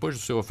Trava, depois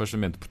do seu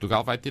afastamento de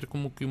Portugal, vai ter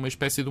como que uma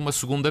espécie de uma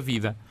segunda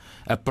vida,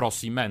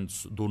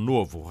 aproximando-se do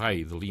novo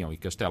rei de Leão e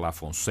Castela,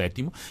 Afonso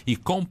VII, e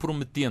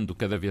comprometendo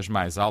cada vez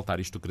mais a alta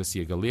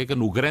aristocracia galega chega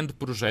no grande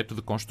projeto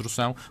de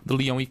construção de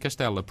Leão e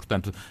Castela.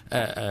 Portanto,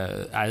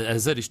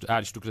 a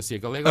aristocracia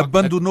galega...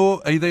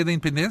 Abandonou a ideia da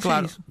independência?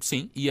 Claro,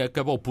 sim, e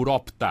acabou por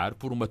optar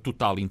por uma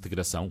total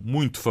integração,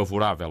 muito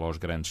favorável aos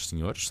grandes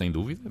senhores, sem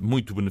dúvida,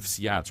 muito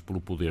beneficiados pelo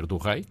poder do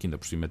rei, que ainda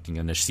por cima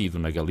tinha nascido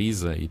na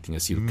Galiza e tinha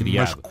sido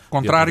criado... Mas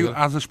contrário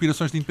às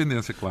aspirações de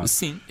independência, claro.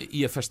 Sim,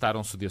 e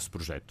afastaram-se desse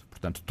projeto.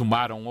 Portanto,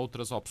 tomaram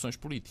outras opções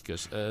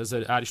políticas.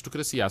 A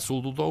aristocracia a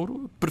sul do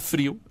Douro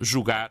preferiu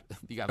jogar,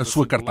 digamos, a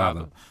sua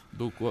cartada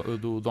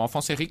do Dom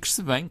Afonso Henriques,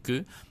 se bem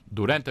que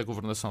durante a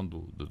governação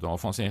de Dom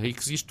Afonso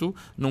Henriques isto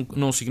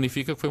não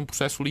significa que foi um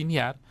processo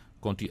linear.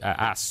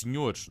 Há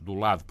senhores do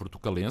lado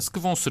portucalense que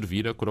vão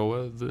servir a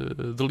coroa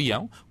de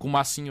Leão, como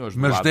há senhores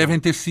do lado... Mas devem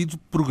ter sido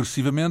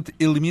progressivamente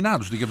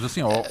eliminados, digamos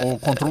assim, ou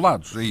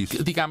controlados, é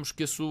isso? Digamos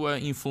que a sua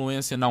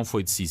influência não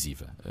foi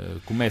decisiva.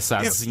 Começa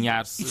a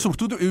desenhar-se... E,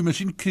 sobretudo, eu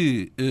imagino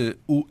que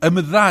a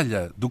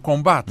medalha do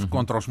combate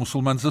contra os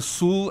muçulmanos a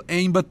sul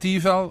é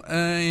imbatível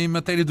em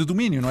matéria de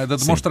domínio, não é? Da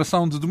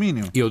demonstração de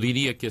domínio. Eu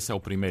diria que esse é o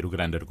primeiro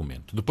grande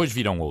argumento. Depois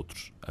virão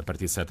outros. A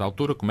partir de certa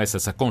altura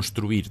começa-se a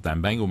construir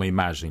também uma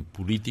imagem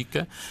política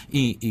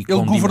Ele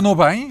governou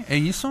bem, é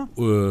isso?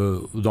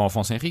 O Dom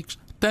Afonso Henriques.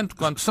 Tanto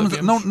quanto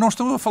sabemos... não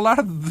estou a falar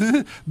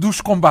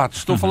dos combates,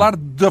 estou a falar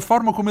da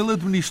forma como ele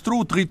administrou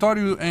o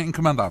território em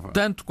que mandava.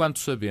 Tanto quanto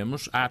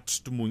sabemos, há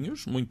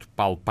testemunhos muito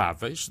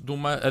palpáveis de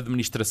uma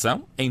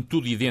administração em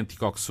tudo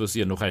idêntico ao que se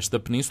fazia no resto da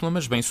península,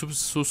 mas bem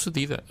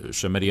sucedida. Eu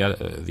chamaria,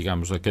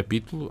 digamos, a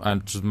capítulo,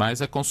 antes de mais,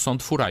 a concessão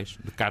de forais,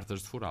 de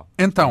cartas de foral.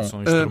 Então,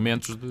 são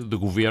instrumentos de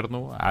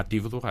governo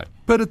ativo do rei.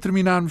 Para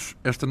terminarmos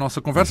esta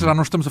nossa conversa, já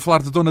não estamos a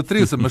falar de Dona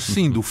Teresa, mas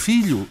sim do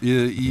filho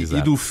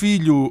e do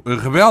filho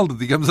rebelde,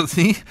 digamos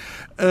assim.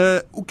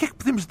 O que é que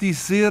podemos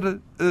dizer,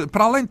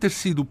 para além de ter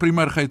sido o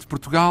primeiro rei de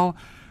Portugal,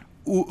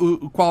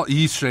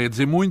 e isso já é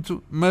dizer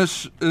muito,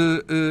 mas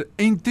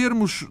em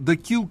termos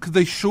daquilo que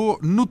deixou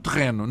no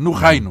terreno, no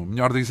reino,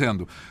 melhor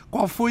dizendo,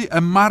 qual foi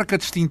a marca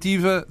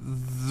distintiva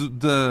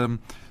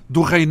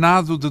do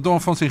reinado de Dom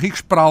Afonso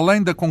Henriques, para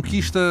além da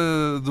conquista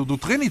do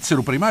terreno e de ser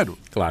o primeiro?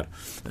 Claro.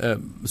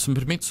 Se me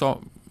permite só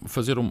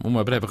fazer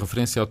uma breve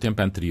referência ao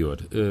tempo anterior,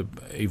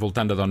 e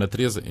voltando a Dona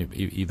Teresa,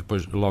 e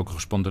depois logo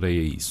responderei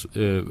a isso.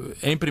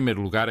 Em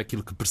primeiro lugar,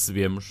 aquilo que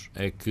percebemos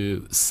é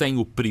que sem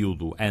o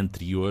período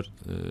anterior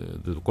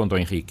com Dom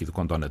Henrique e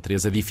com Dona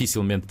Teresa,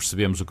 dificilmente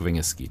percebemos o que vem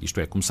a seguir. Isto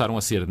é, começaram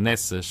a ser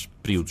nesses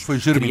períodos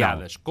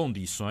criadas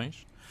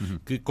condições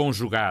que,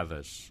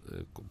 conjugadas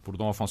por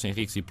Dom Afonso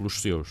Henriques e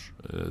pelos seus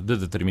de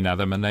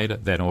determinada maneira,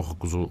 deram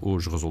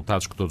os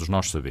resultados que todos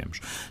nós sabemos.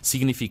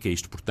 Significa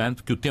isto,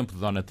 portanto, que o tempo de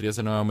Dona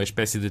Teresa não é uma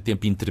espécie de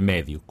tempo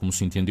intermédio, como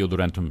se entendeu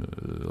durante um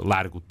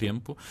largo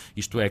tempo,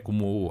 isto é,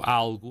 como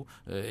algo,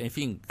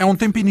 enfim... É um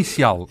tempo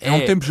inicial, é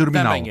um tempo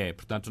germinal. Também é,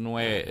 portanto, não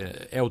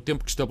é o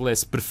tempo que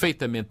estabelece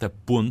perfeitamente a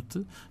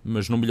ponte,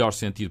 mas no melhor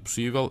sentido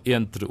possível,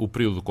 entre o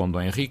período com Dom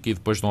Henrique e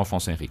depois Dom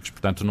Afonso Henriques.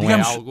 Portanto, não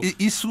digamos, é algo...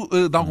 Isso,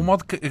 de algum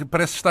modo,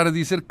 parece estar a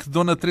dizer que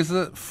Dona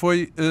Teresa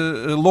foi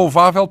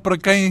louvável para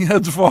quem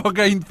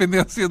advoga a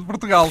independência de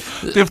Portugal.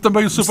 Teve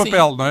também o seu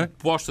papel, não é?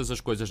 Postas as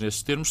coisas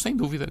nesses termos, sem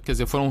dúvida. Quer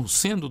dizer, foram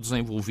sendo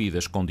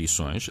desenvolvidas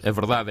condições. A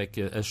verdade é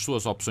que as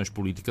suas opções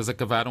políticas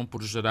acabaram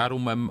por gerar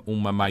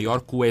uma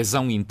maior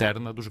coesão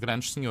interna dos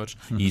grandes senhores.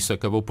 E isso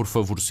acabou por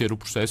favorecer o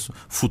processo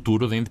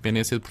futuro da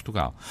independência de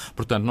Portugal.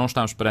 Portanto, não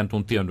estamos perante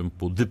um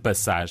tempo de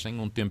passagem,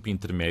 um tempo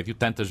intermédio,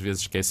 tantas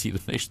vezes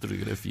esquecido na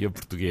historiografia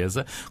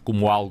portuguesa,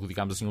 como algo,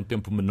 digamos assim, um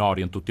tempo menor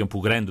entre o tempo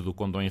grande do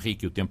Conde Dom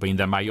Henrique e o tempo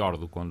ainda maior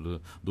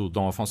do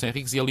Dom Afonso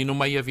Henriques, e ali no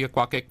meio havia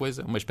qualquer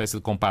coisa, uma espécie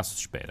de compasso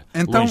de espera.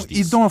 Então,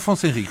 e Dom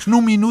Afonso Henriques,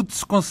 num minuto,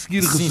 se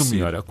conseguir resumir? Sim,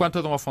 senhora. Quanto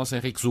a Dom Afonso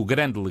Henriques, o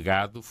grande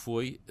legado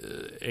foi,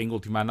 em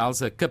última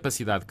análise, a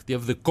capacidade que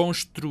teve de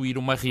construir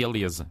uma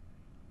realeza,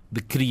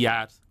 de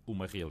criar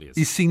uma realeza.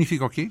 Isso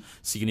significa o quê?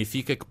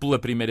 Significa que pela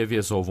primeira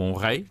vez houve um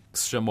rei, que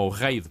se chamou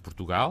Rei de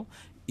Portugal,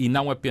 e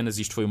não apenas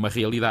isto foi uma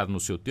realidade no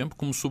seu tempo,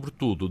 como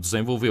sobretudo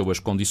desenvolveu as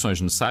condições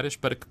necessárias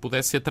para que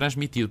pudesse ser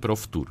transmitido para o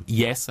futuro.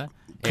 E essa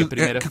é a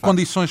primeira Que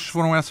condições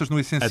foram essas no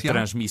essencial? A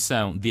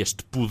transmissão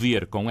deste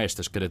poder com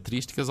estas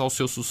características ao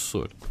seu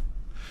sucessor.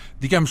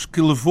 Digamos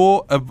que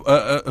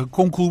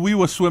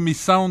concluiu a sua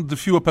missão de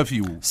fio a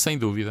pavio. Sem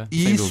dúvida.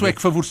 E sem isso dúvida. é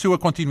que favoreceu a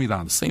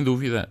continuidade. Sem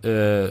dúvida.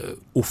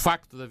 O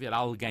facto de haver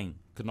alguém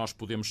que nós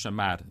podemos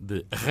chamar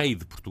de Rei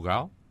de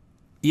Portugal,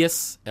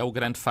 esse é o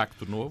grande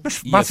facto novo. Mas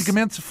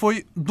basicamente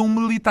foi de um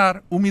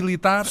militar. O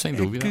militar, sem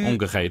dúvida, um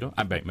guerreiro.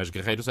 Bem, mas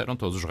guerreiros eram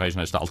todos os reis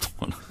nesta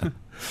altura.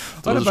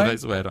 Todos os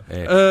reis o eram.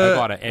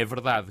 Agora, é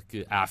verdade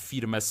que a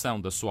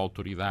afirmação da sua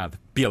autoridade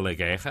pela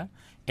guerra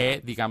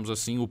é, digamos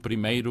assim, o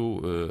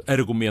primeiro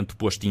argumento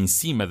posto em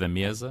cima da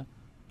mesa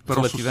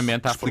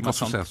relativamente à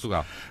formação de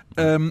Portugal.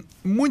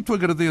 Muito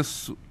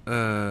agradeço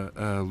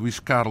a Luís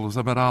Carlos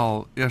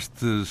Amaral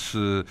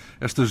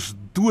estas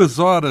 2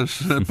 horas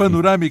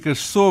panorâmicas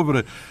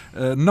sobre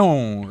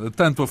não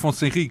tanto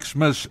Afonso Henriques,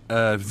 mas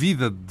a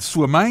vida de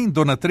sua mãe,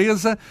 Dona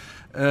Teresa.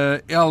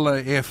 Ela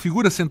é a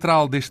figura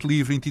central deste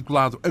livro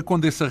intitulado A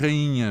Condessa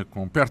Rainha,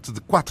 com perto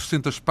de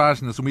 400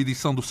 páginas, uma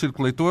edição do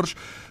Círculo Leitores,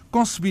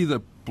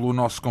 concebida pelo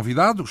nosso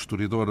convidado, o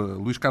historiador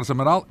Luís Carlos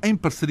Amaral, em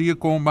parceria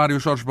com Mário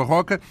Jorge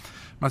Barroca.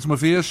 Mais uma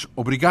vez,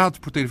 obrigado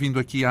por ter vindo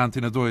aqui à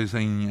Antena 2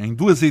 em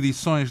 2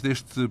 edições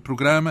deste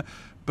programa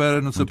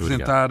para nos Muito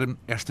apresentar obrigado.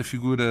 esta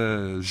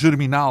figura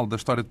germinal da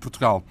história de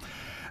Portugal.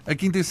 A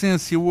Quinta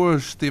Essência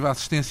hoje teve a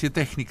assistência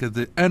técnica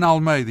de Ana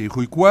Almeida e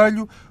Rui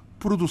Coelho,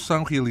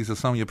 produção,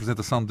 realização e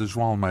apresentação de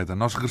João Almeida.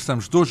 Nós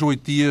regressamos de hoje a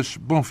 8 dias.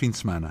 Bom fim de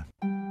semana.